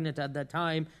be pregnant at that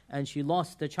time, and she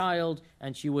lost the child,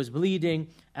 and she was bleeding,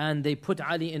 and they put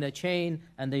Ali in a chain,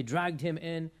 and they dragged him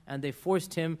in, and they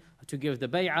forced him to give the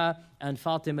bay'ah, and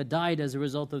Fatima died as a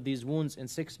result of these wounds in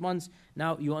 6 months.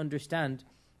 Now you understand,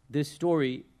 this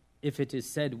story, if it is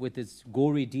said with its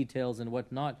gory details and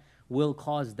whatnot, will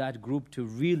cause that group to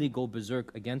really go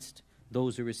berserk against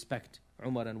those who respect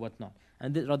Umar and whatnot.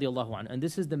 And this, radiallahu anhu. And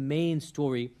this is the main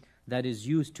story that is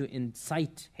used to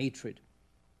incite hatred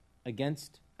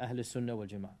against Ahl Sunnah wal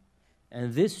Jama'ah.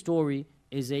 And this story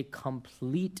is a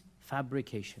complete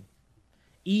fabrication.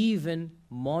 Even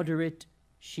moderate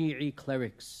Shi'i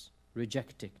clerics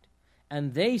reject it.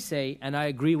 And they say, and I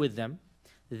agree with them,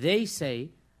 they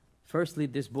say, firstly,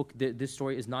 this book, this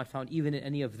story is not found even in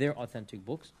any of their authentic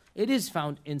books. It is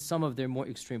found in some of their more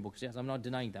extreme books. Yes, I'm not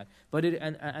denying that. But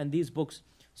and these books,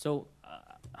 so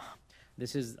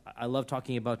this is, I love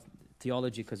talking about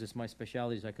theology because it's my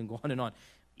specialty, so I can go on and on.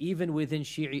 Even within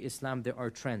Shi'i Islam, there are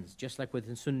trends. Just like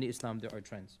within Sunni Islam, there are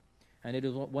trends. And it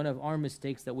is one of our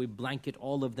mistakes that we blanket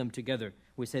all of them together.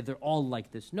 We say they're all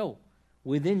like this. No.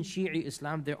 Within Shi'i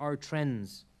Islam, there are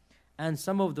trends. And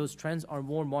some of those trends are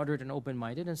more moderate and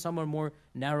open-minded, and some are more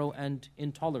narrow and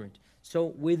intolerant. So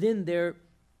within their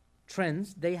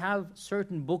trends, they have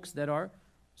certain books that are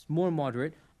more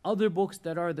moderate, other books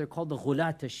that are, they're called the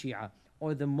Ghulat al-Shia,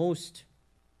 or the most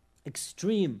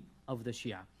extreme of the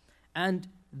Shia. And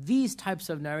these types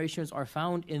of narrations are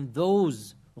found in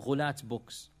those Ghulat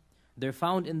books. They're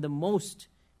found in the most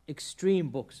extreme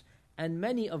books. And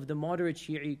many of the moderate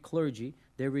Shi'i clergy,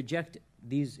 they reject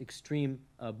these extreme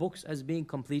books as being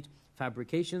complete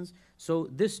fabrications. So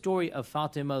this story of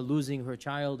Fatima losing her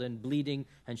child and bleeding,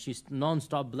 and she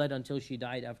non-stop bled until she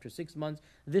died after 6 months,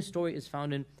 this story is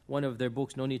found in one of their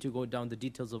books. No need to go down the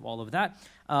details of all of that.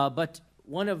 But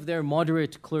one of their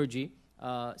moderate clergy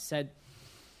said,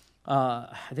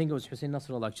 I think it was Hussein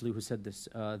Nasrallah actually who said this,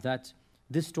 that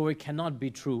this story cannot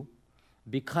be true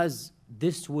because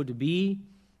this would be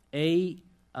a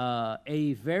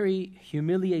very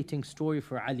humiliating story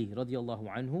for Ali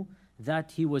radiallahu anhu,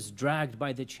 that he was dragged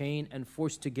by the chain and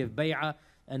forced to give bay'ah,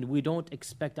 and we don't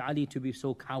expect Ali to be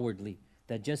so cowardly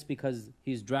that just because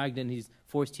he's dragged and he's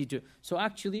forced to. So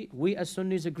actually, we as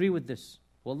Sunnis agree with this.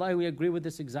 Wallahi, we agree with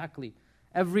this exactly.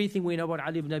 Everything we know about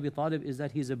Ali ibn Abi Talib is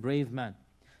that he's a brave man.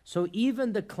 So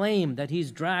even the claim that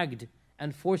he's dragged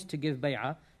and forced to give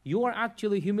bay'ah, you are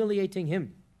actually humiliating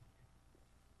him.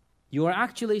 You are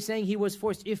actually saying he was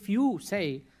forced. If you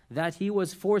say that he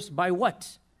was forced by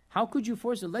what? How could you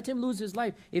force him? Let him lose his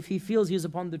life if he feels he's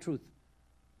upon the truth.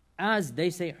 As they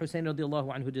say Hussein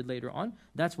radiallahu anhu did later on,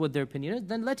 that's what their opinion is,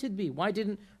 then let it be. Why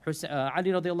didn't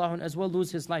Ali radiallahu anhu as well lose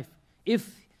his life?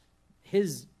 If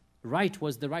his right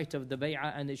was the right of the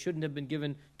bay'ah and it shouldn't have been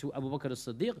given to Abu Bakr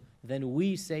As-Siddiq, then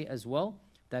we say as well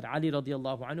that Ali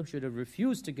radiallahu anhu should have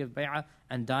refused to give bay'ah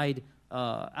and died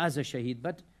as a shaheed.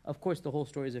 But of course the whole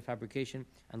story is a fabrication,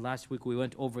 and last week we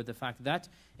went over the fact that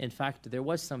in fact there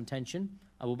was some tension.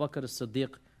 Abu Bakr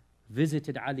As-Siddiq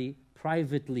visited Ali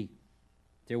privately.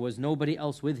 There was nobody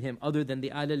else with him other than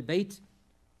the Ahl al-Bayt,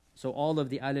 so all of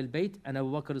the Ahl al-Bayt and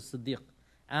Abu Bakr As-Siddiq.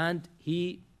 And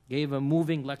he gave a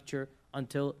moving lecture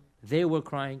until they were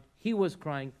crying, he was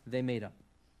crying, they made up.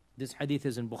 This hadith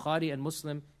is in Bukhari and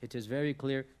Muslim. It is very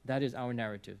clear. That is our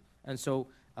narrative. And so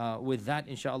with that,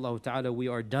 inshaAllah ta'ala, we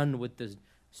are done with the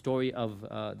story of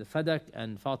the Fadak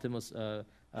and Fatima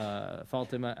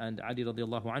and Ali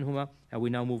radiallahu anhuma. And we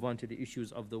now move on to the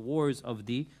issues of the wars of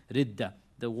the Ridda.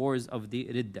 The wars of the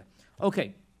Ridda.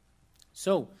 Okay,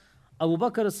 so Abu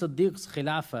Bakr as-Siddiq's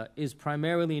Khilafah is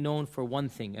primarily known for one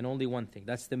thing and only one thing.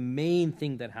 That's the main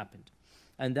thing that happened.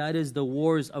 And that is the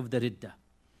wars of the Ridda.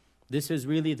 This is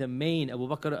really the main. Abu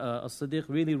Bakr as-Siddiq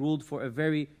really ruled for a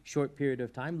very short period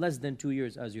of time, less than 2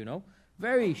 years, as you know.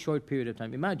 Very short period of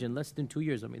time. Imagine, less than 2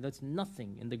 years. I mean, that's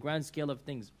nothing in the grand scale of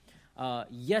things.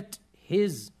 Yet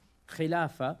his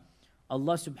Khilafah,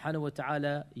 Allah subhanahu wa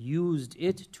ta'ala used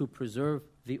it to preserve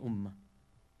the Ummah.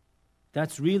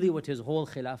 That's really what his whole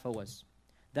Khilafah was.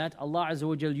 That Allah Azza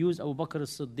wa Jal used Abu Bakr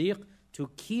as-Siddiq to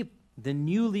keep the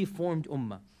newly formed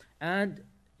Ummah. And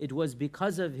it was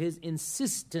because of his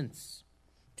insistence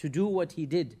to do what he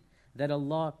did that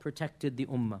Allah protected the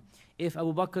Ummah. If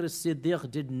Abu Bakr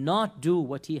as-Siddiq did not do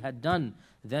what he had done,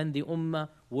 then the Ummah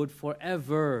would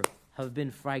forever have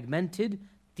been fragmented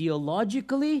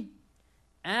theologically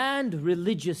and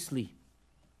religiously.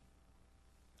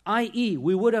 I.e.,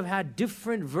 we would have had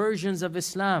different versions of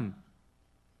Islam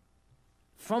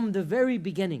from the very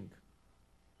beginning.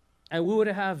 And we would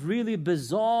have really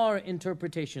bizarre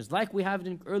interpretations, like we have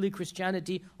in early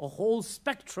Christianity, a whole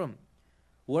spectrum.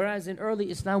 Whereas in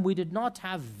early Islam, we did not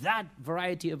have that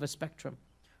variety of a spectrum.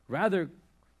 Rather,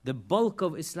 the bulk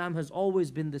of Islam has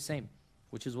always been the same,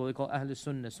 which is what we call Ahl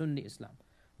Sunnah, Sunni Islam.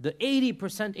 The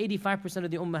 80%, 85% of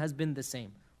the Ummah has been the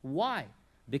same. Why?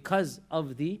 Because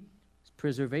of the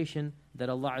preservation that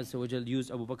Allah Azza wa Jal used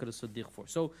Abu Bakr as-Siddiq for.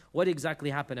 So what exactly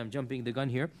happened? I'm jumping the gun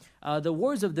here. The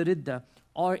wars of the Ridda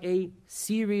are a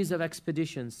series of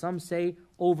expeditions. Some say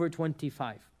over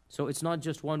 25. So it's not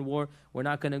just one war. We're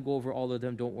not going to go over all of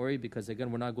them, don't worry, because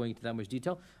again, we're not going into that much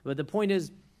detail. But the point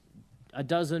is, a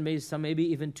dozen, maybe some, maybe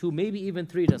even 2, maybe even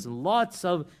 3 dozen. Lots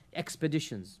of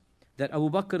expeditions that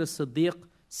Abu Bakr as-Siddiq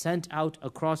sent out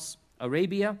across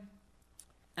Arabia.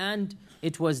 And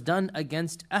it was done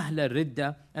against Ahl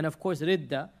al-Ridda. And of course,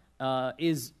 Ridda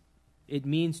it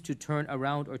means to turn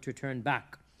around or to turn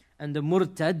back. And the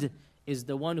Murtad is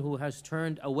the one who has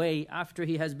turned away after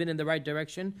he has been in the right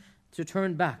direction to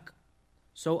turn back.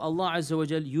 So Allah Azza wa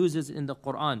Jal uses in the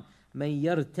Quran, مَن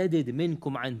يَرْتَدِدْ مِنْكُمْ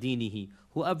عَنْ دِينِهِ,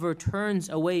 whoever turns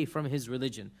away from his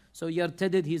religion. So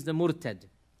yartadid, he's the Murtad.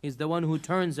 He's the one who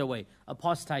turns away,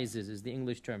 apostatizes is the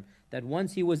English term. That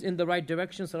once he was in the right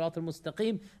direction, Salat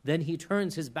al-Mustaqim, then he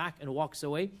turns his back and walks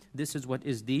away. This is what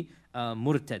is the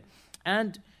Murtad.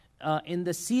 And in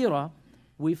the Seerah,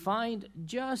 we find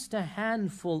just a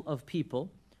handful of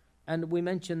people, and we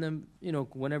mention them,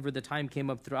 whenever the time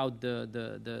came up throughout the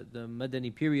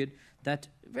Madani period, that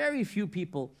very few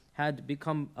people had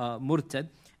become Murtad.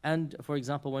 And for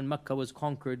example, when Mecca was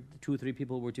conquered, 2 or 3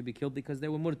 people were to be killed because they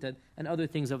were Murtad, and other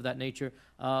things of that nature.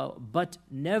 But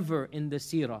never in the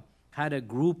Seerah had a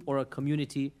group or a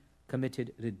community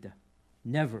committed Ridda.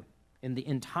 Never. In the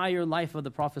entire life of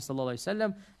the Prophet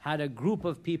ﷺ, had a group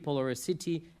of people or a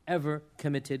city ever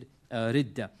committed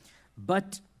Ridda.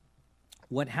 But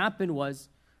what happened was,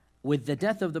 with the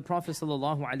death of the Prophet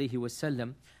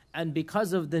ﷺ, and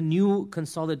because of the new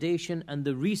consolidation and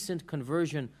the recent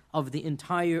conversion of the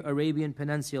entire Arabian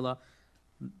Peninsula,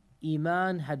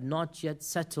 Iman had not yet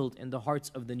settled in the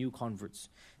hearts of the new converts.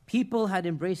 People had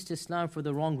embraced Islam for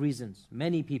the wrong reasons,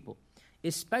 many people.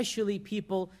 Especially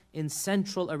people in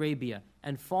Central Arabia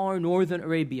and far Northern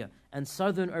Arabia and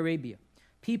Southern Arabia.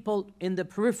 People in the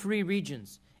periphery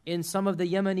regions, in some of the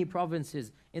Yemeni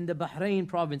provinces, in the Bahrain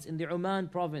province, in the Oman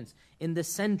province, in the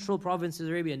central provinces of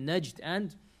Arabia, Najd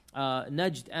and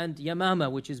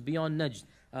Yamama, which is beyond Najd.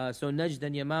 So Najd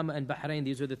and Yamama and Bahrain,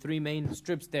 these are the three main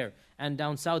strips there. And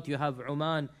down south you have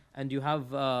Oman and you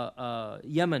have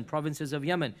Yemen, provinces of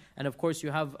Yemen. And of course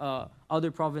you have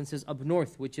other provinces up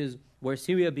north, which is where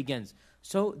Syria begins.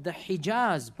 So the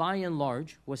Hijaz, by and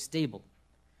large, was stable.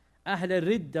 Ahl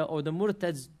Ridda, or the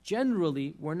Murtads,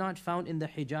 generally were not found in the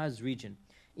Hijaz region.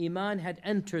 Iman had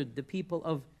entered the people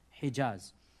of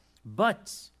Hijaz.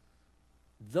 But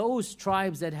those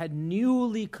tribes that had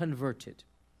newly converted,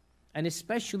 and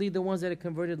especially the ones that had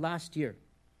converted last year,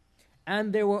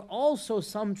 and there were also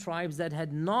some tribes that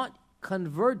had not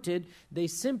converted, they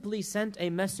simply sent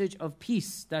a message of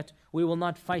peace that we will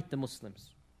not fight the Muslims.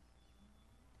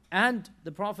 And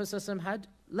the Prophet ﷺ had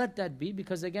let that be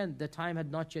because, again, the time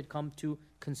had not yet come to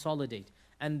consolidate.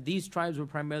 And these tribes were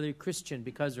primarily Christian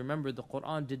because, remember, the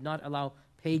Quran did not allow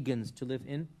pagans to live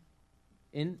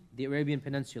in the Arabian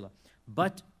Peninsula.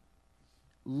 But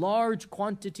large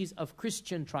quantities of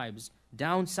Christian tribes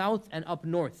down south and up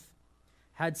north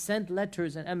had sent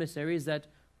letters and emissaries that,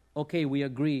 okay, we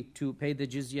agree to pay the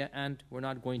jizya and we're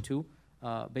not going to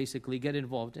basically get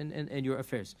involved in your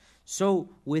affairs. So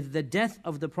with the death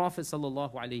of the Prophet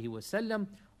ﷺ,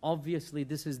 obviously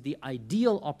this is the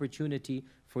ideal opportunity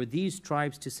for these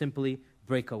tribes to simply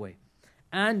break away.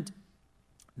 And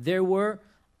there were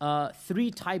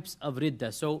three types of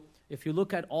ridda. So if you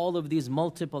look at all of these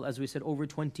multiple, as we said, over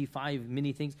 25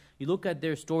 many things, you look at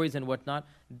their stories and whatnot,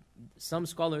 some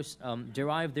scholars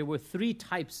derive there were three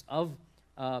types of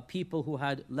people who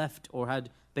had left or had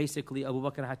basically Abu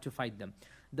Bakr had to fight them.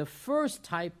 The first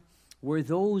type were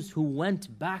those who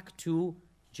went back to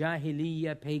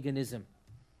Jahiliyyah paganism,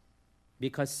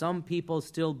 because some people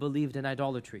still believed in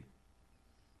idolatry.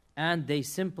 And they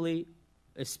simply,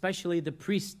 especially the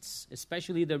priests,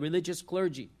 especially the religious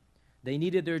clergy, they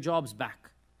needed their jobs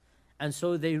back. And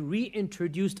so they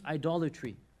reintroduced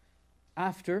idolatry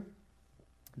after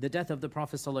the death of the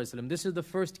Prophet ﷺ. This is the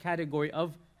first category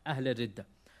of Ahl Ridda.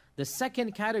 The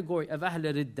second category of Ahl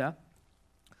Ridda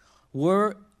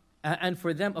were, and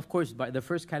for them, of course, by the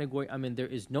first category, I mean, there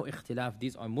is no ikhtilaf.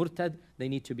 These are murtad, they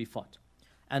need to be fought.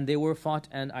 And they were fought,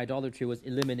 and idolatry was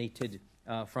eliminated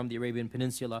from the Arabian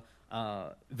Peninsula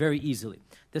very easily.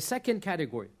 The second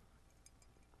category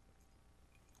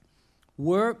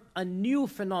were a new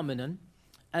phenomenon,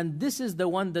 and this is the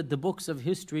one that the books of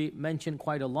history mention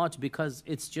quite a lot because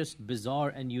it's just bizarre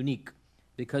and unique,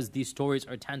 because these stories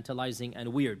are tantalizing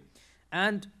and weird.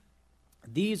 And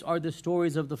these are the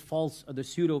stories of the false, or the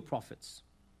pseudo-prophets,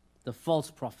 the false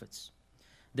prophets.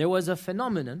 There was a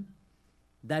phenomenon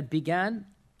that began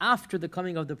after the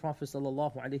coming of the Prophet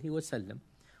ﷺ.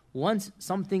 Once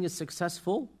something is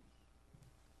successful,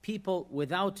 people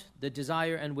without the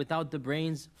desire and without the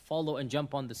brains follow and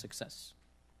jump on the success.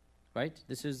 Right?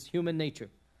 This is human nature.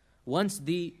 Once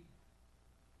the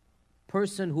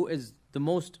person who is the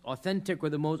most authentic or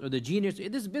the genius,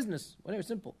 it is business, whatever,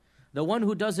 simple. The one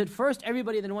who does it first,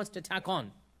 everybody then wants to tack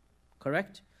on.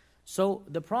 Correct? So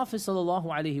the Prophet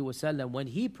ﷺ, when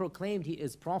he proclaimed he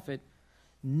is Prophet,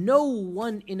 no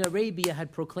one in Arabia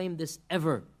had proclaimed this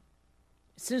ever,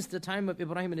 since the time of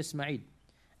Ibrahim and Ismail.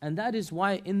 And that is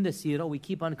why in the seerah we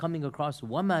keep on coming across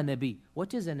Wama Nabi.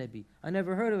 What is a Nabi? I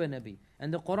never heard of a Nabi.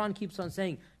 And the Quran keeps on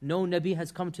saying, no Nabi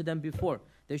has come to them before.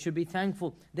 They should be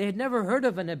thankful. They had never heard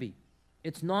of a Nabi.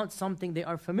 It's not something they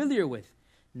are familiar with.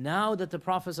 Now that the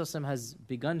Prophet ﷺ has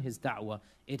begun his da'wah,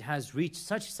 it has reached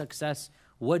such success,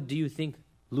 what do you think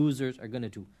losers are going to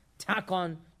do? Tack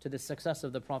on to the success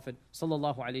of the Prophet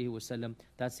ﷺ.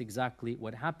 That's exactly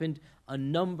what happened. A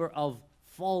number of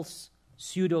false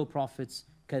pseudo-prophets,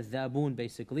 kadhabun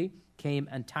basically, came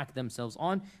and tacked themselves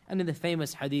on. And in the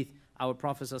famous hadith, our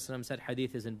Prophet ﷺ said,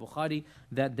 hadith is in Bukhari,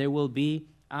 that there will be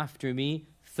after me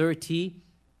 30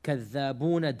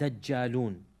 kadhabun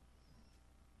dajjalun.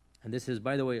 And this is,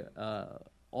 by the way,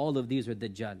 all of these are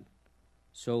Dajjal.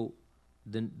 So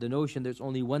the notion there's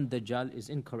only one Dajjal is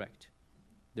incorrect.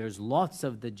 There's lots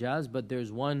of Dajjals, but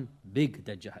there's one big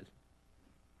Dajjal.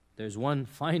 There's one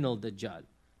final Dajjal.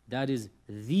 That is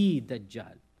the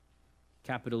Dajjal.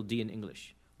 Capital D in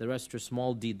English. The rest are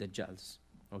small d Dajjals.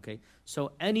 Okay?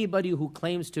 So anybody who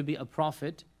claims to be a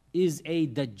prophet is a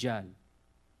Dajjal.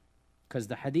 Because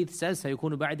the hadith says,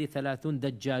 سَيَكُونُ بَعْدِ ثَلَاثٌ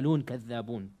دَجَّالُونَ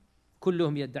كَذَّابُونَ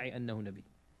كُلُّهُمْ يَدَّعِي أَنَّهُ نَبِيٌّ.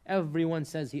 Everyone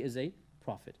says he is a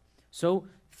prophet. So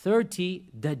 30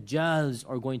 Dajjals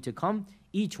are going to come,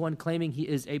 each one claiming he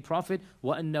is a prophet.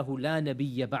 وَأَنَّهُ لَا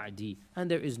نَبِيَّ بَعْدِي. And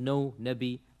there is no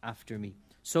Nabi after me.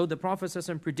 So the Prophet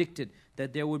ﷺ predicted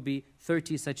that there would be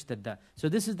 30 such Ridda. So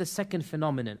this is the second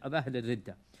phenomenon of Ahl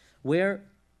Ridda, where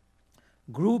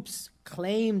groups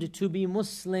claimed to be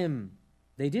Muslim.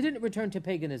 They didn't return to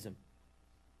paganism.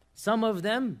 Some of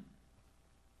them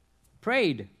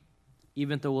prayed,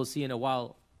 even though we'll see in a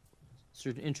while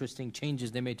certain interesting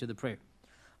changes they made to the prayer.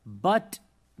 But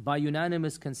by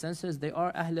unanimous consensus, they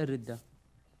are Ahl Ridda,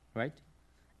 right?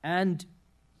 And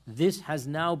this has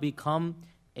now become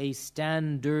a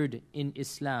standard in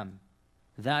Islam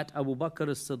that Abu Bakr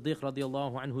As-Siddiq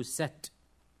radiallahu anhu set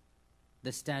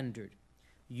the standard.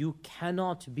 You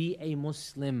cannot be a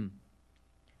Muslim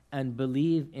and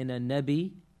believe in a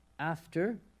Nabi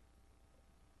after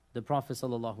the Prophet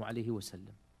sallallahu alaihi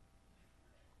wasallam.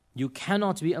 You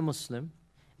cannot be a Muslim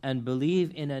and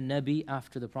believe in a Nabi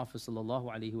after the Prophet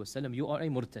sallallahu alaihi wasallam. You are a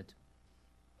murtad.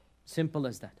 Simple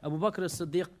as that. Abu Bakr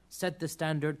As-Siddiq set the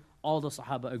standard. All the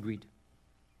Sahaba agreed.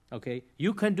 Okay,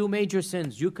 you can do major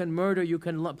sins. You can murder. You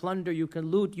can plunder. You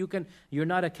can loot. You're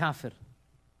not a kafir.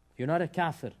 You're not a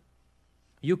kafir.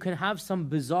 You can have some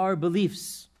bizarre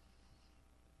beliefs.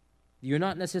 You're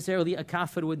not necessarily a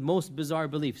kafir with most bizarre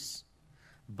beliefs.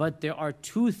 But there are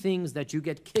two things that you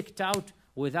get kicked out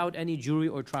without any jury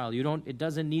or trial. It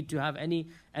doesn't need to have any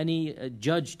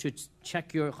judge to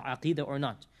check your aqeedah or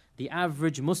not. The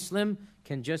average Muslim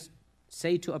can just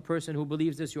say to a person who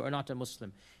believes this, you are not a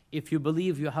Muslim. If you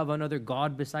believe you have another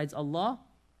God besides Allah,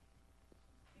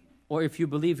 or if you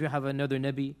believe you have another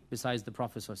Nabi besides the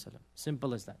Prophet ﷺ.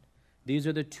 Simple as that. These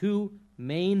are the two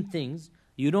main things.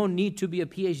 You don't need to be a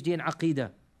PhD in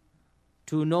Aqidah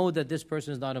to know that this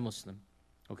person is not a Muslim.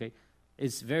 Okay?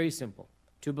 It's very simple.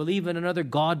 To believe in another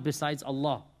God besides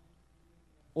Allah,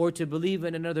 or to believe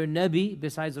in another Nabi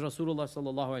besides Rasulullah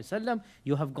sallallahu alaihi wasallam,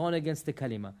 you have gone against the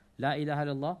kalima. La ilaha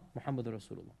illallah, Muhammadur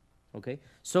Rasulullah. Okay?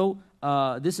 So,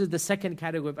 this is the second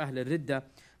category of Ahl Ridda.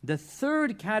 The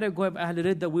third category of Ahl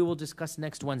Ridda we will discuss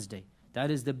next Wednesday. That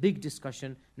is the big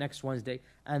discussion next Wednesday.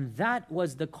 And that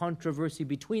was the controversy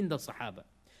between the Sahaba.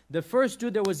 The first two,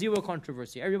 there was zero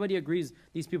controversy. Everybody agrees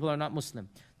these people are not Muslim.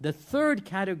 The third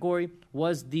category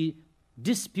was the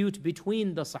dispute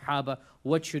between the Sahaba.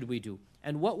 What should we do?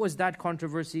 And what was that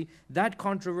controversy? That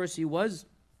controversy was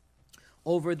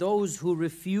over those who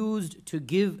refused to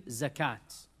give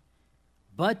zakat.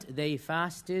 But they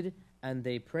fasted and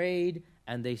they prayed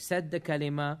and they said the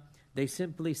kalima. They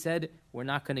simply said, we're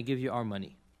not going to give you our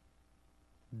money.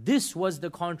 This was the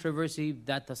controversy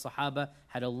that the Sahaba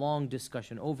had a long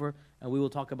discussion over, and we will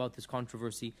talk about this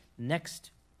controversy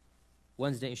next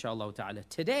Wednesday, inshaAllah ta'ala.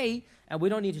 Today, and we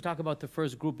don't need to talk about the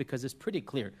first group because it's pretty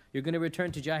clear. You're going to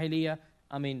return to Jahiliyyah.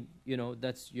 I mean,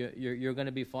 that's you're going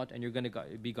to be fought and you're going to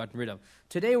be gotten rid of.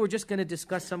 Today, we're just going to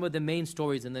discuss some of the main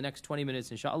stories in the next 20 minutes,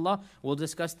 inshaAllah. We'll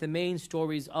discuss the main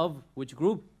stories of which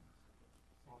group?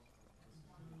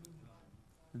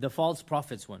 The false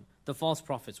prophets one. The false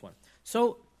prophets one.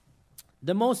 So,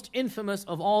 the most infamous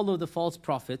of all of the false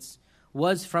prophets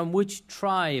was from which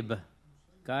tribe?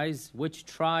 Guys, which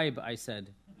tribe, I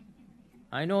said?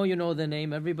 I know you know the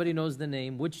name. Everybody knows the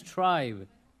name. Which tribe?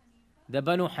 The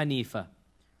Banu Hanifa.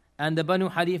 And the Banu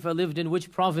Hanifa lived in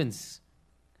which province?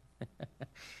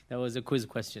 That was a quiz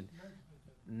question.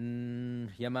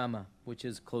 Yamama, which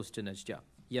is close to Najd.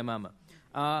 Yamama.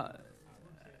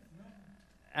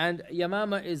 And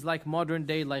Yamama is like modern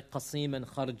day, like Qasim and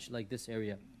Kharj, like this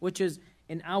area, which is,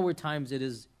 in our times, it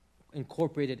is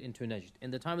incorporated into Najd.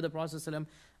 In the time of the Prophet ﷺ,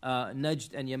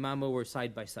 Najd and Yamama were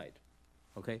side by side.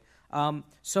 Okay?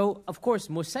 So, of course,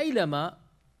 Musaylama,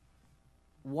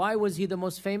 why was he the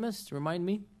most famous? Remind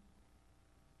me.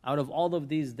 Out of all of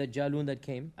these Dajjalun that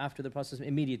came after the Prophet ﷺ,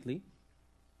 immediately.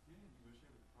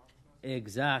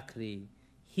 Exactly.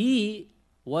 He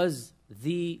was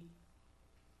the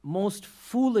most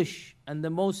foolish and the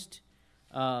most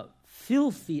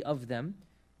filthy of them,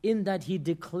 in that he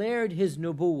declared his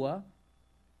nubuwwah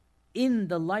in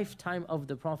the lifetime of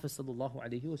the Prophet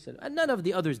ﷺ. And none of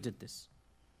the others did this.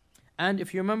 And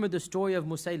if you remember the story of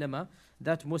Musaylama,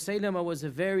 that Musaylama was a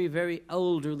very, very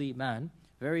elderly man,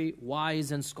 very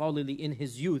wise and scholarly in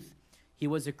his youth. He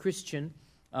was a Christian,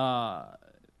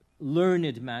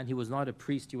 learned man. He was not a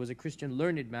priest. He was a Christian,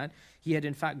 learned man. He had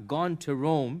in fact gone to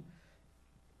Rome.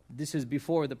 This is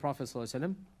before the Prophet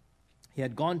ﷺ. He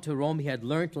had gone to Rome. He had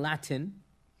learnt Latin.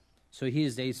 So he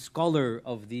is a scholar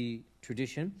of the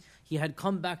tradition. He had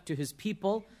come back to his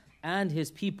people, and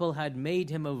his people had made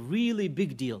him a really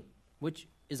big deal, which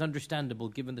is understandable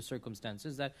given the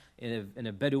circumstances that in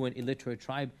a Bedouin illiterate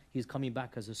tribe, he's coming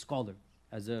back as a scholar,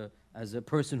 as a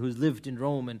person who's lived in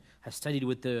Rome and has studied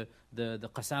with the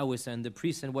qasawis and the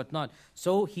priests and whatnot.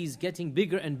 So he's getting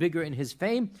bigger and bigger in his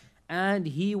fame, and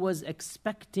he was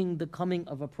expecting the coming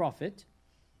of a prophet.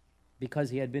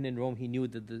 Because he had been in Rome, he knew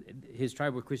that his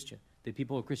tribe were Christian, the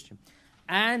people were Christian.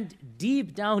 And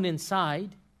deep down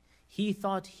inside, he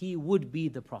thought he would be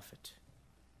the prophet.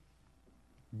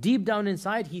 Deep down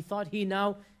inside, he thought he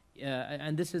now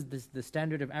and this is the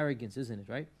standard of arrogance, isn't it,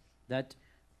 right? That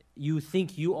you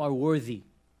think you are worthy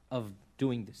of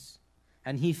doing this.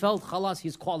 And he felt, khalas,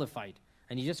 he's qualified.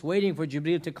 And he's just waiting for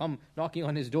Jibreel to come knocking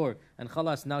on his door. And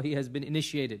khalas, now he has been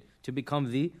initiated to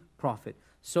become the Prophet.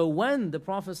 So when the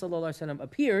Prophet ﷺ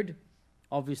appeared,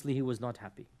 obviously he was not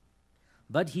happy.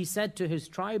 But he said to his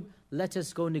tribe, let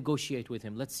us go negotiate with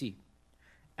him, let's see.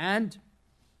 And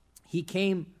he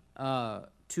came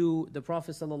to the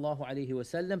Prophet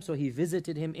ﷺ, so he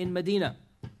visited him in Medina.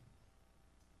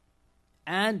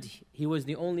 And he was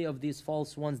the only of these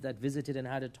false ones that visited and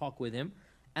had a talk with him.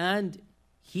 And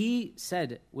he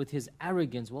said with his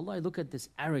arrogance, Wallahi, look at this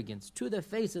arrogance, to the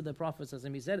face of the Prophet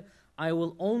ﷺ, he said, I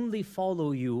will only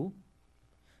follow you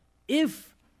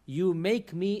if you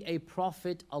make me a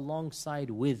prophet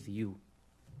alongside with you.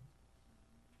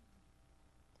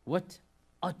 What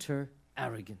utter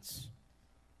arrogance.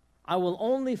 I will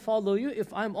only follow you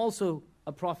if I'm also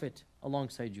a prophet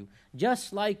alongside you.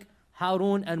 Just like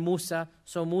Harun and Musa.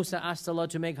 So Musa asked Allah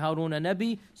to make Harun a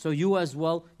Nabi, so you as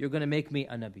well, you're going to make me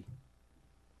a Nabi.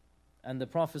 And the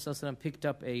Prophet ﷺ picked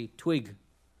up a twig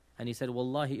and he said,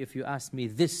 Wallahi, if you ask me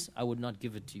this, I would not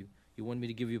give it to you. You want me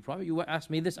to give you a prophet? You ask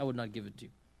me this, I would not give it to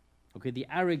you. Okay, the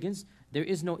arrogance, there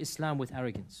is no Islam with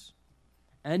arrogance.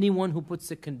 Anyone who puts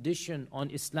a condition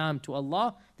on Islam to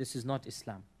Allah, this is not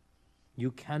Islam.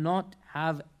 You cannot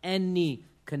have any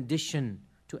condition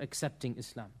to accepting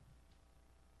Islam,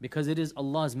 because it is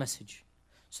Allah's message.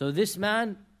 So this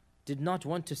man did not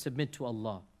want to submit to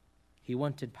Allah. He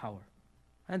wanted power.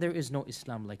 And there is no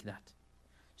Islam like that.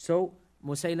 So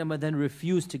Musaylama then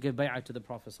refused to give bay'ah to the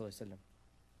Prophet ﷺ.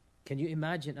 Can you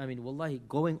imagine, I mean, wallahi,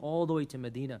 going all the way to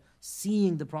Medina,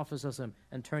 seeing the Prophet ﷺ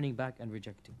and turning back and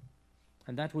rejecting.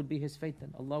 And that would be his fate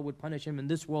then. Allah would punish him in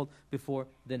this world before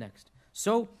the next.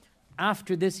 So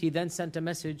after this, he then sent a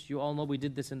message. You all know we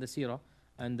did this in the seerah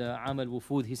and Amal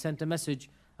Wufud. He sent a message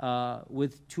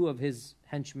with two of his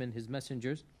henchmen, his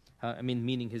messengers,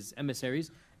 meaning his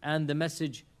emissaries. And the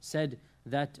message said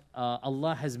that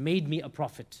Allah has made me a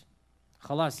prophet.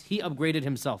 Khalas, he upgraded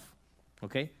himself.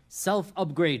 Okay?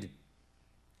 Self-upgrade.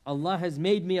 Allah has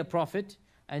made me a prophet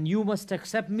and you must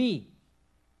accept me.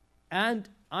 And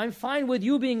I'm fine with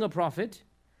you being a prophet,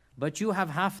 but you have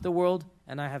half the world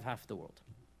and I have half the world.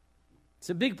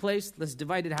 It's a big place, let's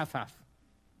divide it half-half.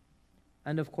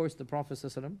 And of course the Prophet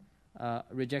ﷺ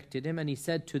rejected him, and he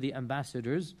said to the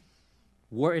ambassadors,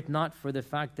 were it not for the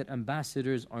fact that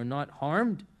ambassadors are not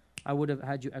harmed, I would have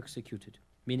had you executed.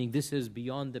 Meaning this is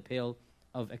beyond the pale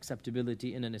of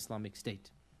acceptability in an Islamic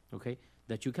state. Okay?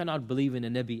 That you cannot believe in a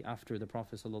Nabi after the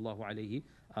Prophet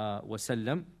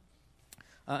ﷺ.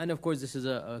 And of course this is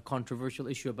a controversial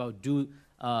issue about do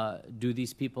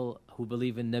these people who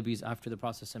believe in Nabis after the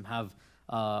Prophet ﷺ have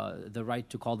the right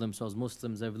to call themselves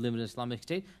Muslims that live in an Islamic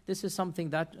state. This is something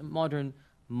that modern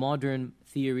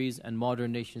theories and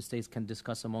modern nation states can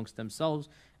discuss amongst themselves,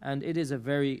 and it is a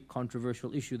very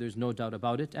controversial issue, there's no doubt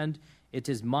about it. And it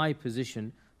is my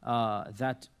position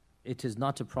that it is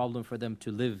not a problem for them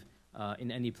to live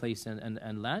in any place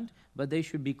and land, but they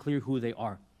should be clear who they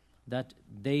are, that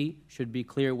they should be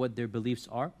clear what their beliefs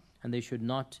are, and they should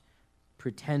not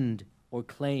pretend or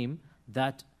claim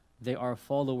that they are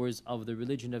followers of the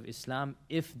religion of Islam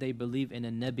if they believe in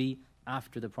a Nabi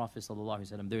after the Prophet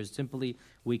ﷺ. There is simply,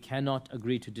 we cannot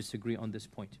agree to disagree on this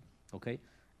point. Okay?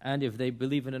 And if they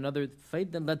believe in another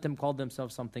faith, then let them call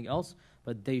themselves something else,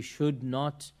 but they should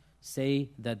not say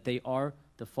that they are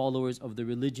the followers of the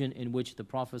religion in which the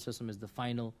Prophet ﷺ is the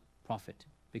final prophet.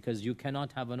 Because you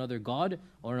cannot have another God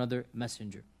or another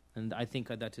messenger. And I think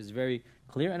that is very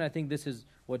clear, and I think this is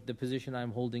what the position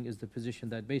I'm holding is the position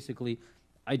that basically,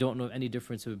 I don't know any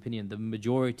difference of opinion. The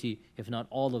majority, if not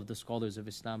all of the scholars of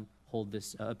Islam hold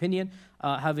this opinion.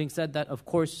 Having said that, of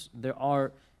course, there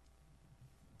are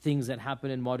things that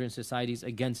happen in modern societies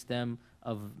against them,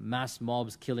 of mass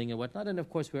mobs killing and whatnot, and of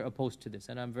course we're opposed to this.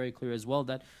 And I'm very clear as well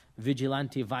that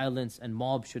vigilante violence and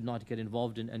mobs should not get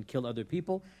involved in and kill other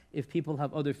people. If people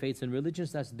have other faiths and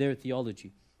religions, that's their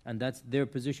theology, and that's their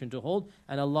position to hold,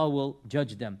 and Allah will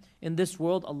judge them. In this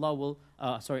world,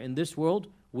 in this world,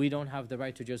 we don't have the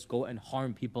right to just go and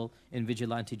harm people in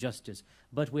vigilante justice.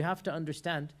 But we have to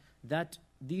understand that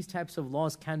these types of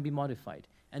laws can be modified.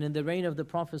 And in the reign of the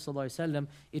Prophet ﷺ,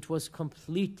 it was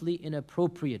completely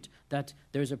inappropriate that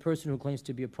there's a person who claims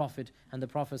to be a prophet and the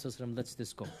Prophet ﷺ lets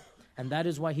this go. And that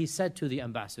is why he said to the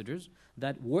ambassadors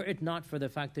that were it not for the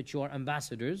fact that you are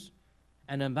ambassadors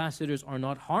and ambassadors are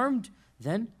not harmed,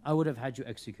 then I would have had you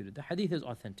executed. The hadith is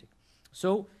authentic.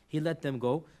 So he let them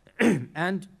go.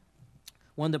 And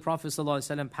when the Prophet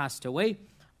ﷺ passed away,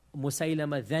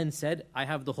 Musaylama then said, I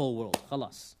have the whole world.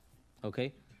 Khalas.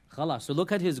 Okay? Khalas. So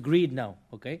look at his greed now,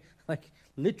 okay? Like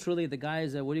literally the guy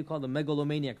is a, what do you call, the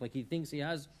megalomaniac. Like he thinks he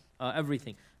has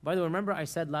everything. By the way, remember I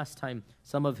said last time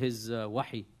some of his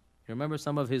wahi. You remember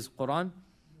some of his Quran?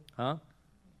 Huh?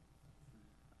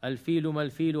 الفيل ما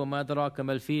الفيل وما أدراك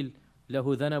ما الفيل له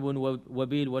ذنب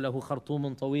وبيل وله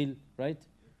خرطوم طويل. Right?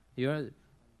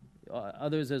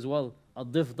 Others as well.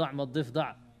 الضفدع ما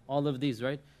الضفدع. All of these,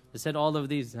 right? They said all of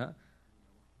these, huh?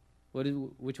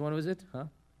 Which one was it? Huh?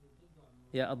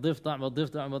 Yeah, الضفدع ما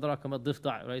الضفدع ما أدراك ما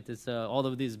الضفدع. Right? It's all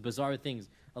of these bizarre things.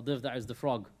 الضفدع is the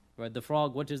frog. Right? The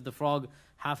frog, what is the frog?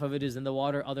 Half of it is in the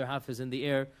water, other half is in the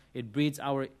air. It breeds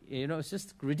our, it's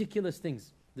just ridiculous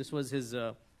things. This was his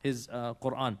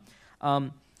Quran.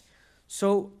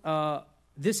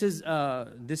 This is the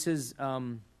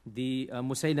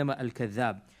Musaylama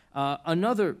al-Kadhab.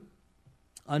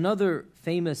 Another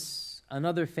famous,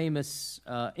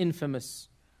 infamous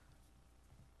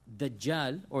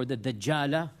Dajjal, or the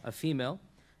Dajjala, a female,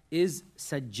 is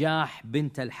Sajjah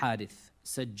bint al-Harith.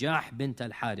 Sajjah bint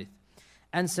al-Harith.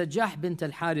 And Sajjah bint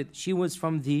al-Harith, she was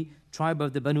from the tribe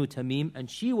of the Banu Tamim, and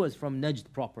she was from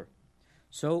Najd proper.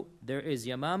 So there is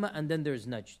Yamama, and then there's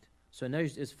Najd. So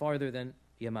Najd is farther than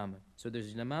Yamama. So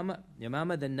there's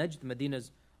Yamama, then Najd.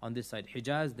 Medina's on this side.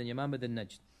 Hijaz, then Yamama, then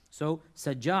Najd. So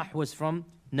Sajjah was from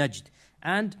Najd.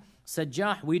 And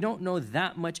Sajjah, we don't know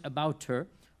that much about her,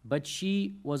 but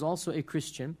she was also a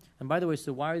Christian. And by the way,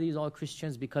 so why are these all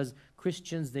Christians? Because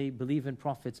Christians, they believe in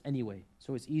prophets anyway.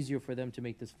 So it's easier for them to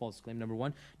make this false claim, number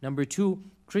one. Number two,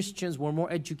 Christians were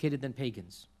more educated than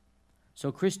pagans.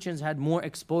 So Christians had more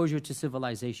exposure to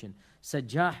civilization.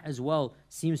 Sajjah as well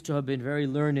seems to have been very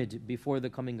learned before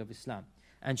the coming of Islam.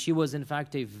 And she was in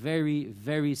fact a very,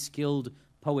 very skilled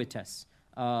poetess.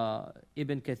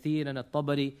 Ibn Kathir and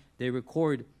At-Tabari, they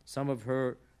record some of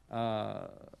her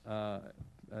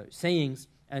sayings,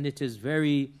 and it is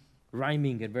very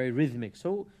rhyming and very rhythmic.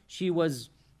 So she was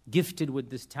gifted with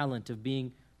this talent of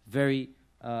being very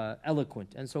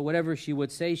eloquent. And so whatever she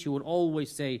would say, she would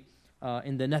always say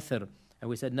in the nathr. And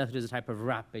we said nathr is a type of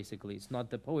rap, basically. It's not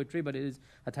the poetry, but it is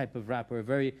a type of rap, or a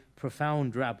very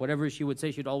profound rap. Whatever she would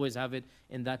say, she'd always have it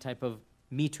in that type of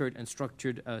metered and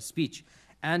structured speech.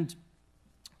 And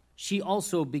she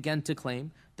also began to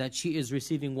claim that she is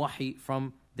receiving wahi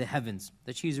from the heavens,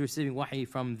 that she is receiving wahi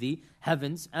from the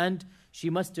heavens, and she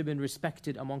must have been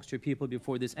respected amongst her people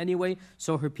before this anyway,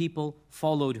 so her people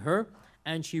followed her,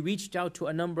 and she reached out to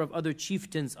a number of other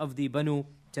chieftains of the Banu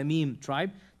Tamim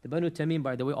tribe. The Banu Tamim,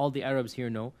 by the way, all the Arabs here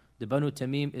know, the Banu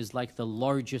Tamim is like the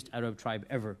largest Arab tribe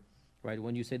ever. Right?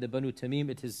 When you say the Banu Tamim,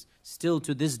 it is still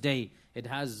to this day, it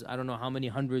has, I don't know how many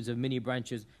hundreds of mini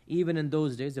branches. Even in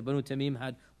those days, the Banu Tamim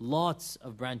had lots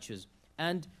of branches.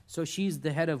 And so she's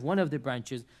the head of one of the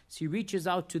branches. She reaches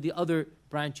out to the other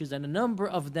branches, and a number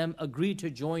of them agree to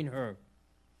join her.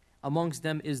 Amongst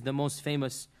them is the most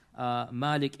famous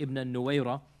Malik ibn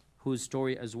Nuwayra, whose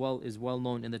story as well is well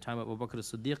known in the time of Abu Bakr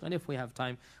As-Siddiq. And if we have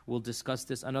time, we'll discuss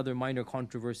this. Another minor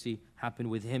controversy happened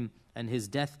with him and his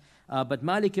death. But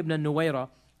Malik ibn Nuwayra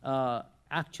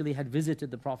actually had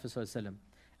visited the Prophet ﷺ.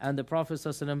 And the Prophet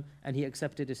ﷺ, and he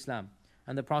accepted Islam.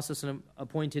 And the Prophet ﷺ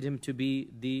appointed him to be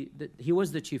he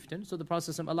was the chieftain, so the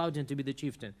Prophet ﷺ allowed him to be the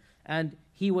chieftain. And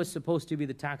he was supposed to be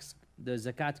the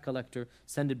zakat collector,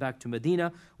 send it back to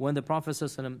Medina. When the Prophet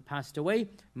ﷺ passed away,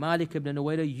 Malik ibn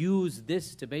Nuwayra used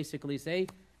this to basically say,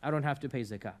 I don't have to pay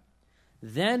zakat.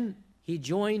 Then he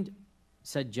joined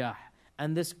Sajjah.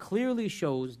 And this clearly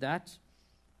shows that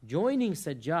joining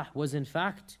Sajjah was in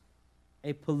fact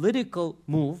a political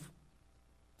move,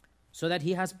 so that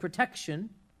he has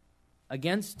protection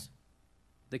against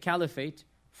the caliphate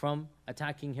from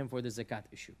attacking him for the zakat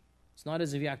issue. It's not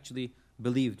as if he actually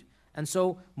believed. And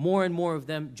so more and more of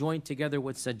them joined together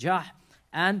with Sajjah,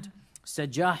 and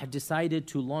Sajjah decided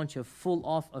to launch a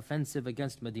full-off offensive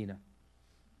against Medina.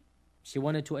 She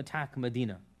wanted to attack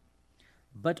Medina.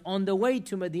 But on the way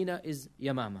to Medina is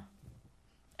Yamama.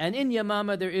 And in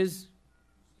Yamama there is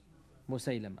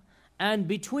Musaylama. And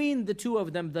between the two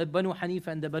of them, the Banu Hanifa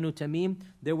and the Banu Tamim,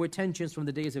 there were tensions from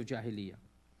the days of Jahiliyyah.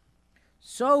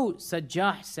 So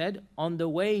Sajjah said, on the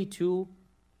way to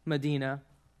Medina,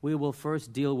 we will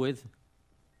first deal with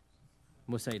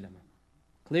Musaylama.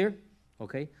 Clear?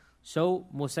 Okay. So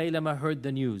Musaylama heard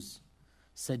the news.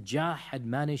 Sajjah had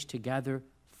managed to gather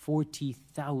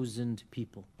 40,000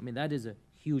 people. I mean, that is a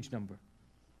huge number.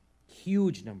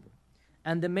 Huge number.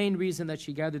 And the main reason that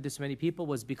she gathered this many people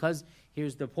was because,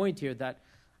 here's the point here, that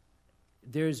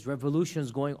there's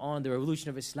revolutions going on. The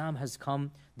revolution of Islam has come.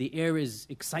 The air is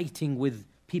exciting with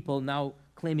people now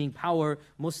claiming power.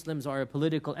 Muslims are a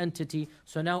political entity.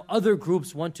 So now other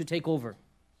groups want to take over.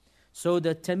 So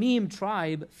the Tamim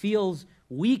tribe feels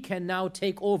we can now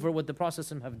take over what the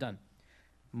Prophet have done.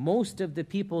 Most of the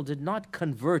people did not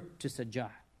convert to Sajjah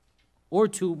or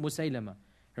to Musaylama.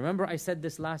 Remember I said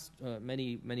this last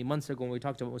many months ago when we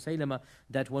talked about Musaylama,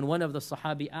 that when one of the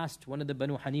Sahabi asked one of the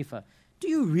Banu Hanifa, do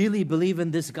you really believe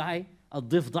in this guy?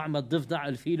 Al-Difda' ma-Difda'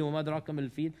 al-Fil wa ma-Adraka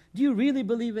al-Fil. Do you really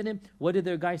believe in him? What did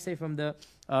their guy say from the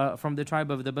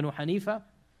tribe of the Banu Hanifa?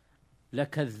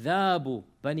 لَكَذَّابُ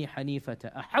بَنِي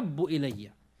حَنِيفَةَ أَحَبُّ إِلَيَّ.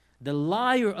 The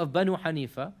liar of Banu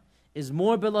Hanifa is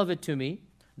more beloved to me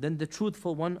than the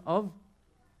truthful one of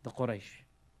the Quraysh.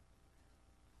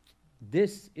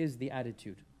 This is the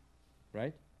attitude,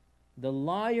 right? The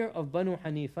liar of Banu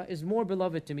Hanifa is more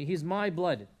beloved to me. He's my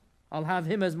blood. I'll have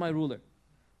him as my ruler,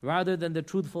 rather than the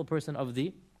truthful person of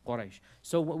the Quraysh.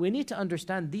 So what we need to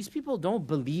understand, these people don't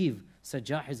believe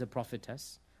Sajjah is a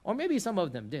prophetess. Or maybe some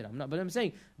of them did, but I'm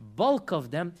saying bulk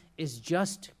of them is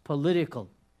just political.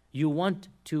 You want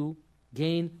to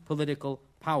gain political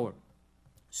power.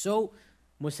 So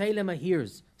Musaylama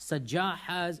hears Sajjah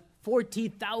has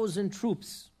 40,000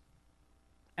 troops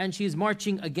and she's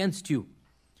marching against you.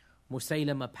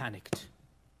 Musaylama panicked.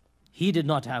 He did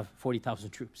not have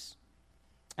 40,000 troops.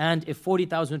 And if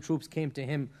 40,000 troops came to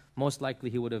him, most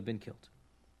likely he would have been killed.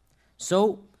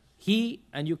 So he,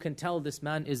 and you can tell this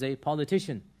man is a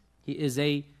politician. He is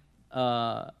a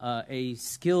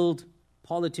skilled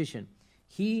politician.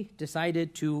 He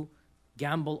decided to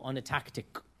gamble on a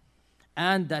tactic.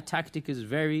 And that tactic is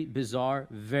very bizarre,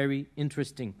 very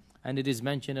interesting. And it is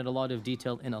mentioned in a lot of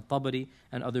detail in Al-Tabari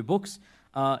and other books.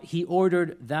 He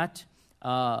ordered that,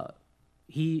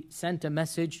 he sent a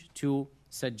message to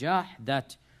Sajjah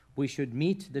that we should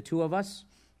meet, the two of us,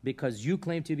 because you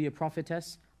claim to be a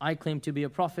prophetess, I claim to be a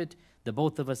prophet, the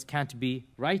both of us can't be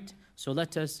right, so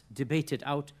let us debate it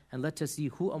out and let us see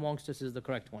who amongst us is the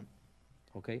correct one.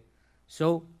 Okay?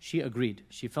 So she agreed.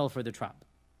 She fell for the trap.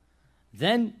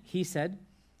 Then he said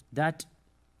that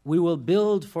we will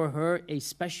build for her a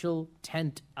special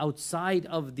tent outside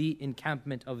of the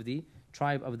encampment of the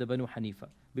tribe of the Banu Hanifa,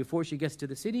 before she gets to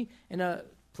the city, in a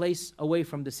place away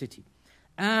from the city.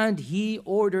 And he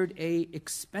ordered a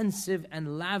expensive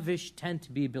and lavish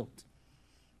tent be built,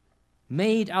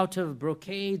 made out of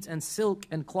brocades and silk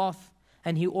and cloth.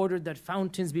 And he ordered that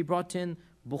fountains be brought in,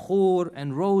 bukhur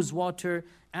and rose water,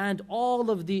 and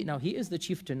all of the... Now he is the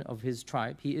chieftain of his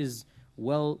tribe. He is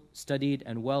well studied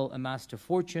and well amassed a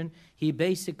fortune. He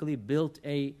basically built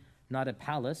not a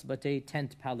palace, but a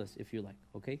tent palace, if you like,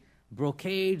 okay?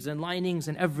 Brocades and linings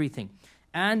and everything.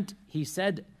 And he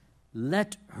said,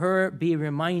 let her be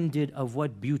reminded of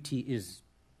what beauty is.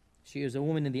 She is a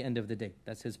woman in the end of the day.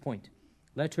 That's his point.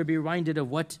 Let her be reminded of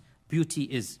what beauty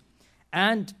is.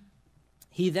 And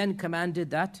he then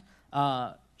commanded that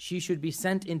she should be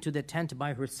sent into the tent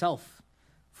by herself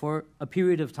for a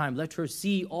period of time. Let her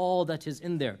see all that is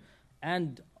in there.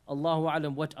 And Allahu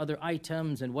A'lam, what other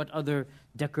items and what other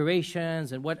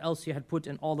decorations and what else he had put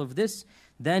in all of this.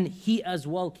 Then he as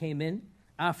well came in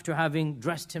after having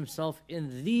dressed himself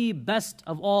in the best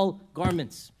of all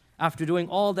garments, after doing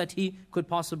all that he could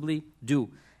possibly do.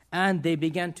 And they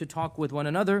began to talk with one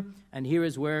another. And here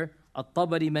is where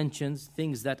At-Tabari mentions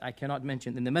things that I cannot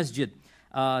mention in the masjid,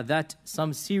 that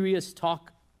some serious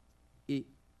talk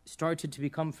started to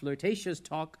become flirtatious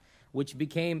talk, which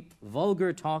became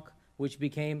vulgar talk, which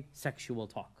became sexual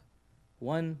talk.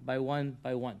 One by one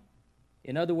by one.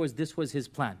 In other words, this was his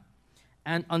plan.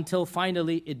 And until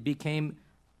finally it became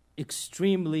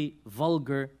extremely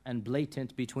vulgar and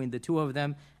blatant between the two of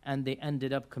them, and they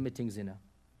ended up committing zina.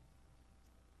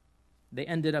 They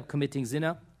ended up committing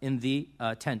zina in the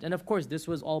tent. And of course, this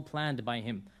was all planned by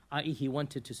him, i.e. he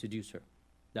wanted to seduce her.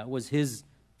 That was his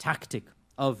tactic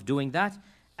of doing that.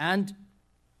 And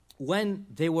when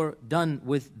they were done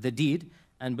with the deed,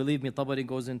 and believe me, Tabari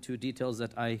goes into details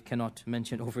that I cannot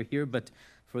mention over here, but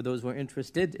for those who are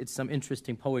interested, it's some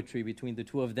interesting poetry between the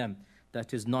two of them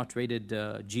that is not rated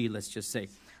G, let's just say.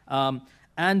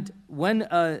 And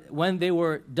when they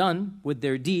were done with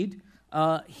their deed,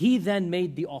 he then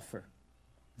made the offer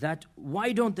that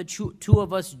why don't the two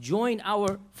of us join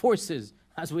our forces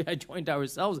as we had joined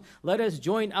ourselves? Let us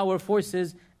join our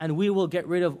forces and we will get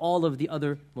rid of all of the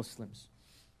other Muslims.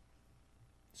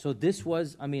 So this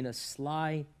was, a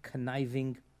sly,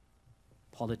 conniving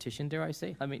politician, dare I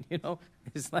say?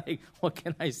 It's like, what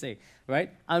can I say,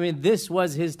 right? This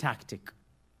was his tactic,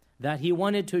 that he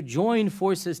wanted to join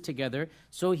forces together,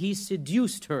 so he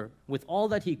seduced her with all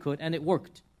that he could, and it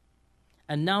worked.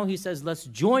 And now he says, let's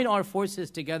join our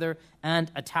forces together and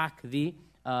attack the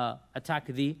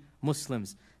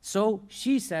Muslims. So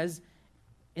she says,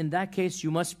 in that case, you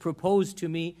must propose to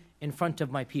me in front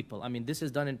of my people. I mean, this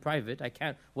is done in private. I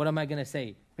can't, what am I going to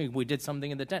say? We did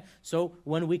something in the tent. So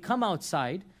when we come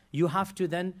outside, you have to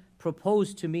then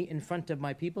propose to me in front of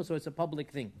my people, so it's a public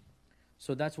thing.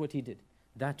 So that's what he did.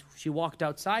 That she walked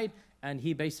outside, and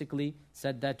he basically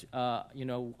said that,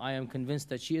 I am convinced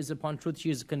that she is upon truth, she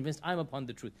is convinced I'm upon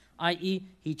the truth. I.e.,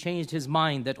 he changed his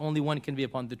mind that only one can be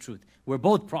upon the truth. We're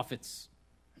both prophets.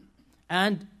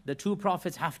 And the two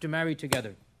prophets have to marry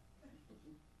together.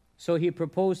 So he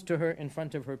proposed to her in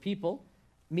front of her people,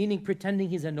 meaning pretending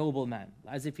he's a noble man,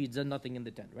 as if he's done nothing in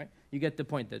the tent, right? You get the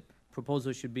point that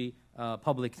proposals should be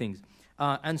public things.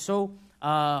 And so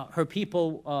her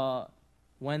people,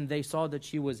 when they saw that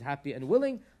she was happy and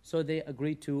willing, so they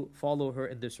agreed to follow her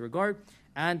in this regard.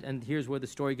 And here's where the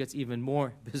story gets even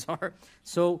more bizarre.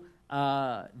 So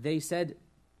they said,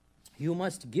 you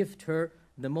must gift her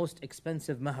the most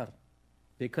expensive mahr,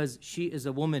 because she is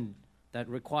a woman that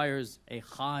requires a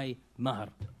high mahr.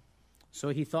 So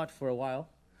he thought for a while.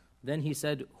 Then he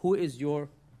said, who is your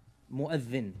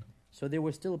mu'adhin? So they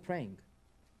were still praying,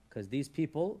 because these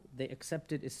people, they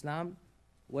accepted Islam,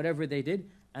 whatever they did,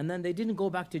 and then they didn't go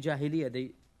back to Jahiliyyah.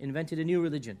 They invented a new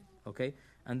religion, okay?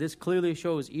 And this clearly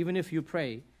shows, even if you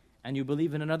pray and you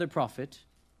believe in another prophet,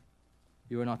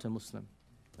 you are not a Muslim.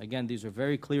 Again, these are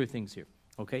very clear things here,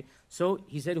 okay? So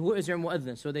he said, who is your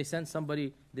mu'adhin? So they sent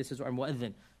somebody, this is our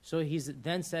mu'adhin. So he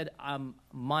then said,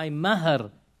 my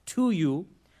mahr to you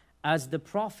as the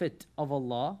prophet of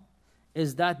Allah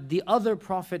is that the other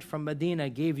prophet from Medina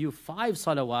gave you 5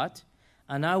 salawat,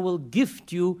 and I will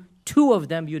gift you 2 of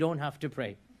them, you don't have to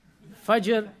pray.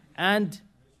 Fajr and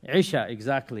Isha,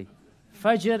 exactly.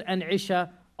 Fajr and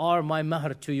Isha are my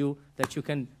mahr to you, that you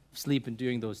can sleep in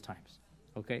during those times.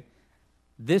 Okay?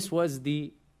 This was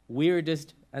the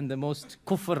weirdest and the most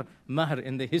kufr mahr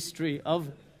in the history of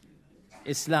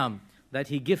Islam, that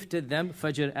he gifted them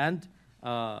Fajr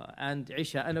and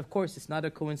Isha. And of course, it's not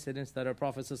a coincidence that our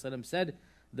Prophet ﷺ said,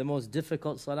 the most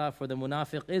difficult salah for the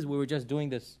munafiq is, we were just doing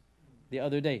this the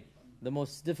other day, the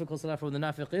most difficult salah for the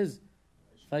munafiq is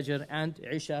Fajr and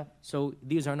Isha. So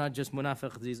these are not just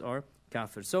munafiq, these are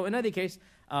kafir. So in any case,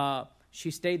 she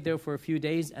stayed there for a few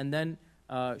days, and then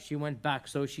she went back.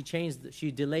 So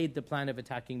she delayed the plan of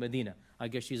attacking Medina. I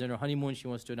guess she's on her honeymoon, she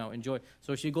wants to now enjoy.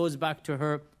 So she goes back to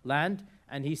her land,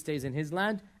 and he stays in his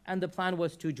land, and the plan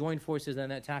was to join forces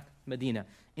and attack Medina.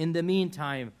 In the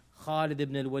meantime, Khalid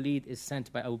ibn al-Walid is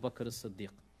sent by Abu Bakr As-Siddiq.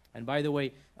 And by the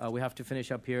way, we have to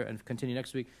finish up here and continue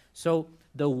next week. So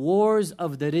the wars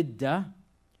of the Ridda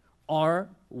are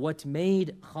what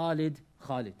made Khalid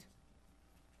Khalid.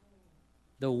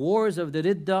 The wars of the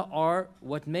Ridda are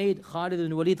what made Khalid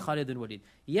ibn Walid Khalid ibn Walid.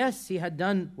 Yes, he had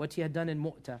done what he had done in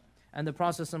Mu'tah, and the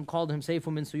Prophet called him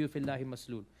Sayfun min suyufillahi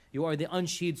maslul. You are the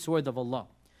unsheathed sword of Allah.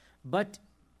 But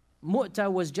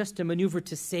Mu'tah was just a maneuver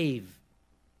to save.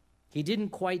 He didn't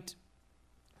quite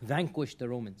vanquish the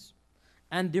Romans.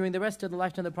 And during the rest of the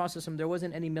lifetime of the Prophet, there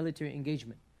wasn't any military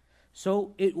engagement.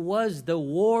 So it was the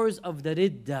wars of the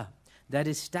Ridda that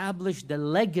established the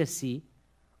legacy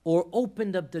or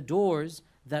opened up the doors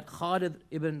that Khalid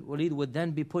ibn Walid would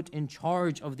then be put in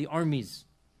charge of the armies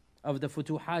of the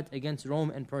Futuhat against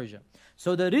Rome and Persia.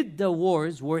 So the Ridda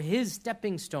wars were his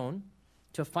stepping stone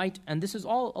to fight, and this is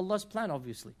all Allah's plan,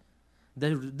 obviously.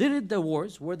 The Ridda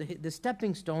wars were the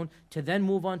stepping stone to then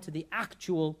move on to the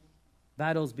actual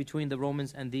battles between the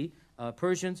Romans and the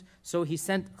Persians. So he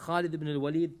sent Khalid ibn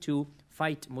al-Walid to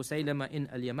fight Musaylama in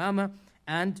al-Yamama,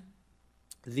 and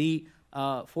the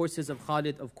forces of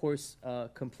Khalid, of course,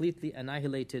 completely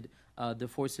annihilated the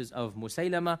forces of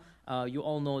Musaylama. You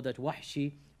all know that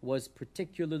Wahshi was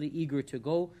particularly eager to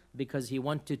go because he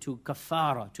wanted to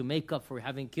kafara, to make up for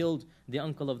having killed the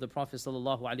uncle of the Prophet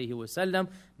ﷺ,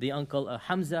 the uncle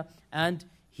Hamza, and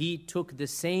he took the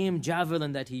same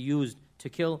javelin that he used to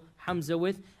kill Hamza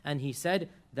with, and he said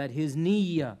that his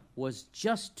niyyah was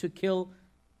just to kill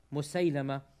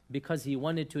Musaylama because he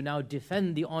wanted to now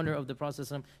defend the honor of the Prophet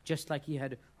ﷺ, just like he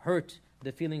had hurt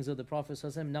the feelings of the Prophet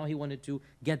ﷺ. Now he wanted to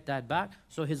get that back.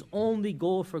 So his only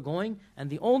goal for going,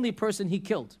 and the only person he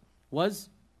killed, was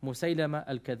Musaylama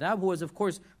al-Kadhab, who was of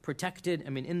course protected,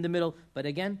 in the middle. But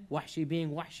again, Wahshi being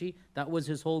Wahshi, that was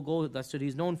his whole goal. That's what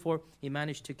he's known for. He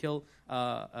managed to kill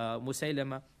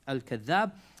Musaylama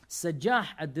al-Kadhab. Sajjah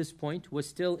at this point was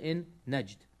still in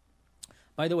Najd.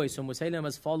 By the way, so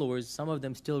Musaylama's followers, some of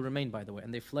them still remained, by the way,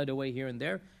 and they fled away here and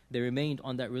there. They remained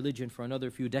on that religion for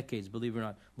another few decades, believe it or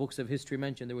not. Books of history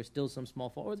mention there were still some small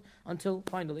followers until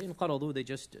finally in Qaradu they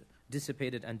just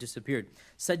dissipated and disappeared.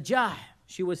 Sajjah,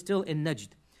 she was still in Najd.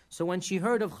 So when she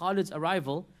heard of Khalid's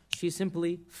arrival, she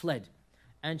simply fled.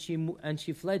 And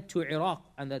she fled to Iraq,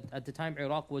 and at the time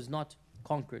Iraq was not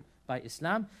conquered by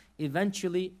Islam.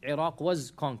 Eventually, Iraq was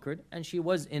conquered, and she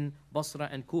was in Basra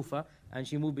and Kufa, and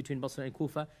she moved between Basra and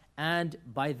Kufa. And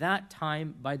by that time,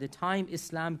 by the time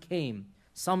Islam came,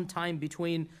 sometime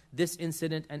between this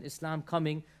incident and Islam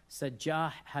coming,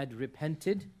 Sajjah had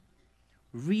repented,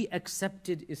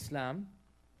 re-accepted Islam,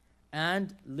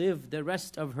 and lived the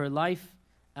rest of her life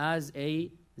as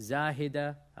a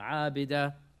Zahida, Abida,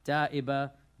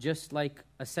 Ta'iba, just like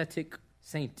ascetic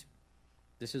saint.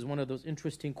 This is one of those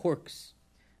interesting quirks.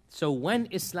 So when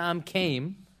Islam came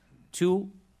to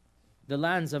the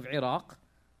lands of Iraq,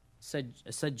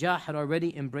 Sajjah had already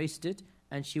embraced it,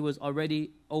 and she was already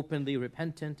openly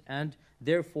repentant, and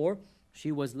therefore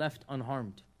she was left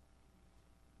unharmed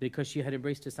because she had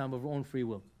embraced Islam of her own free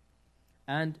will.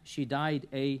 And she died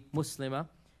a Muslimah,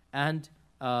 and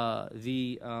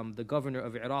the governor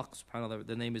of Iraq, subhanAllah,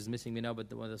 the name is missing me now, but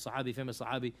the Sahabi, famous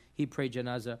Sahabi, he prayed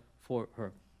janazah for her,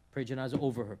 prayed janazah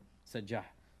over her, Sajjah.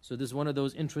 So this is one of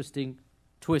those interesting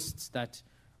twists that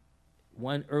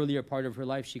one earlier part of her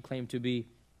life she claimed to be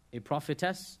a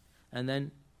prophetess, and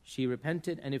then she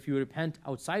repented. And if you repent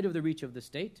outside of the reach of the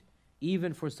state,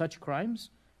 even for such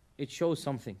crimes, it shows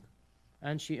something.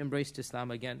 And she embraced Islam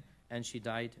again, and she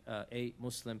died a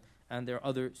Muslim. And there are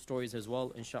other stories as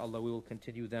well. Inshallah, we will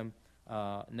continue them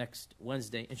next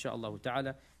Wednesday, inshallah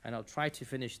ta'ala. And I'll try to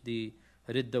finish the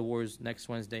Ridda wars next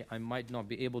Wednesday. I might not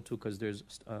be able to because there's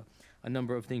a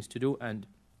number of things to do, and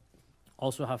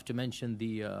also have to mention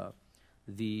the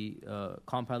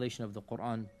compilation of the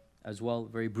Quran as well,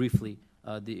 very briefly,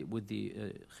 with the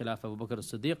Khilafah of Abu Bakr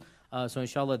As-Siddiq. So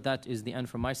inshallah, that is the end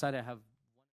from my side. I have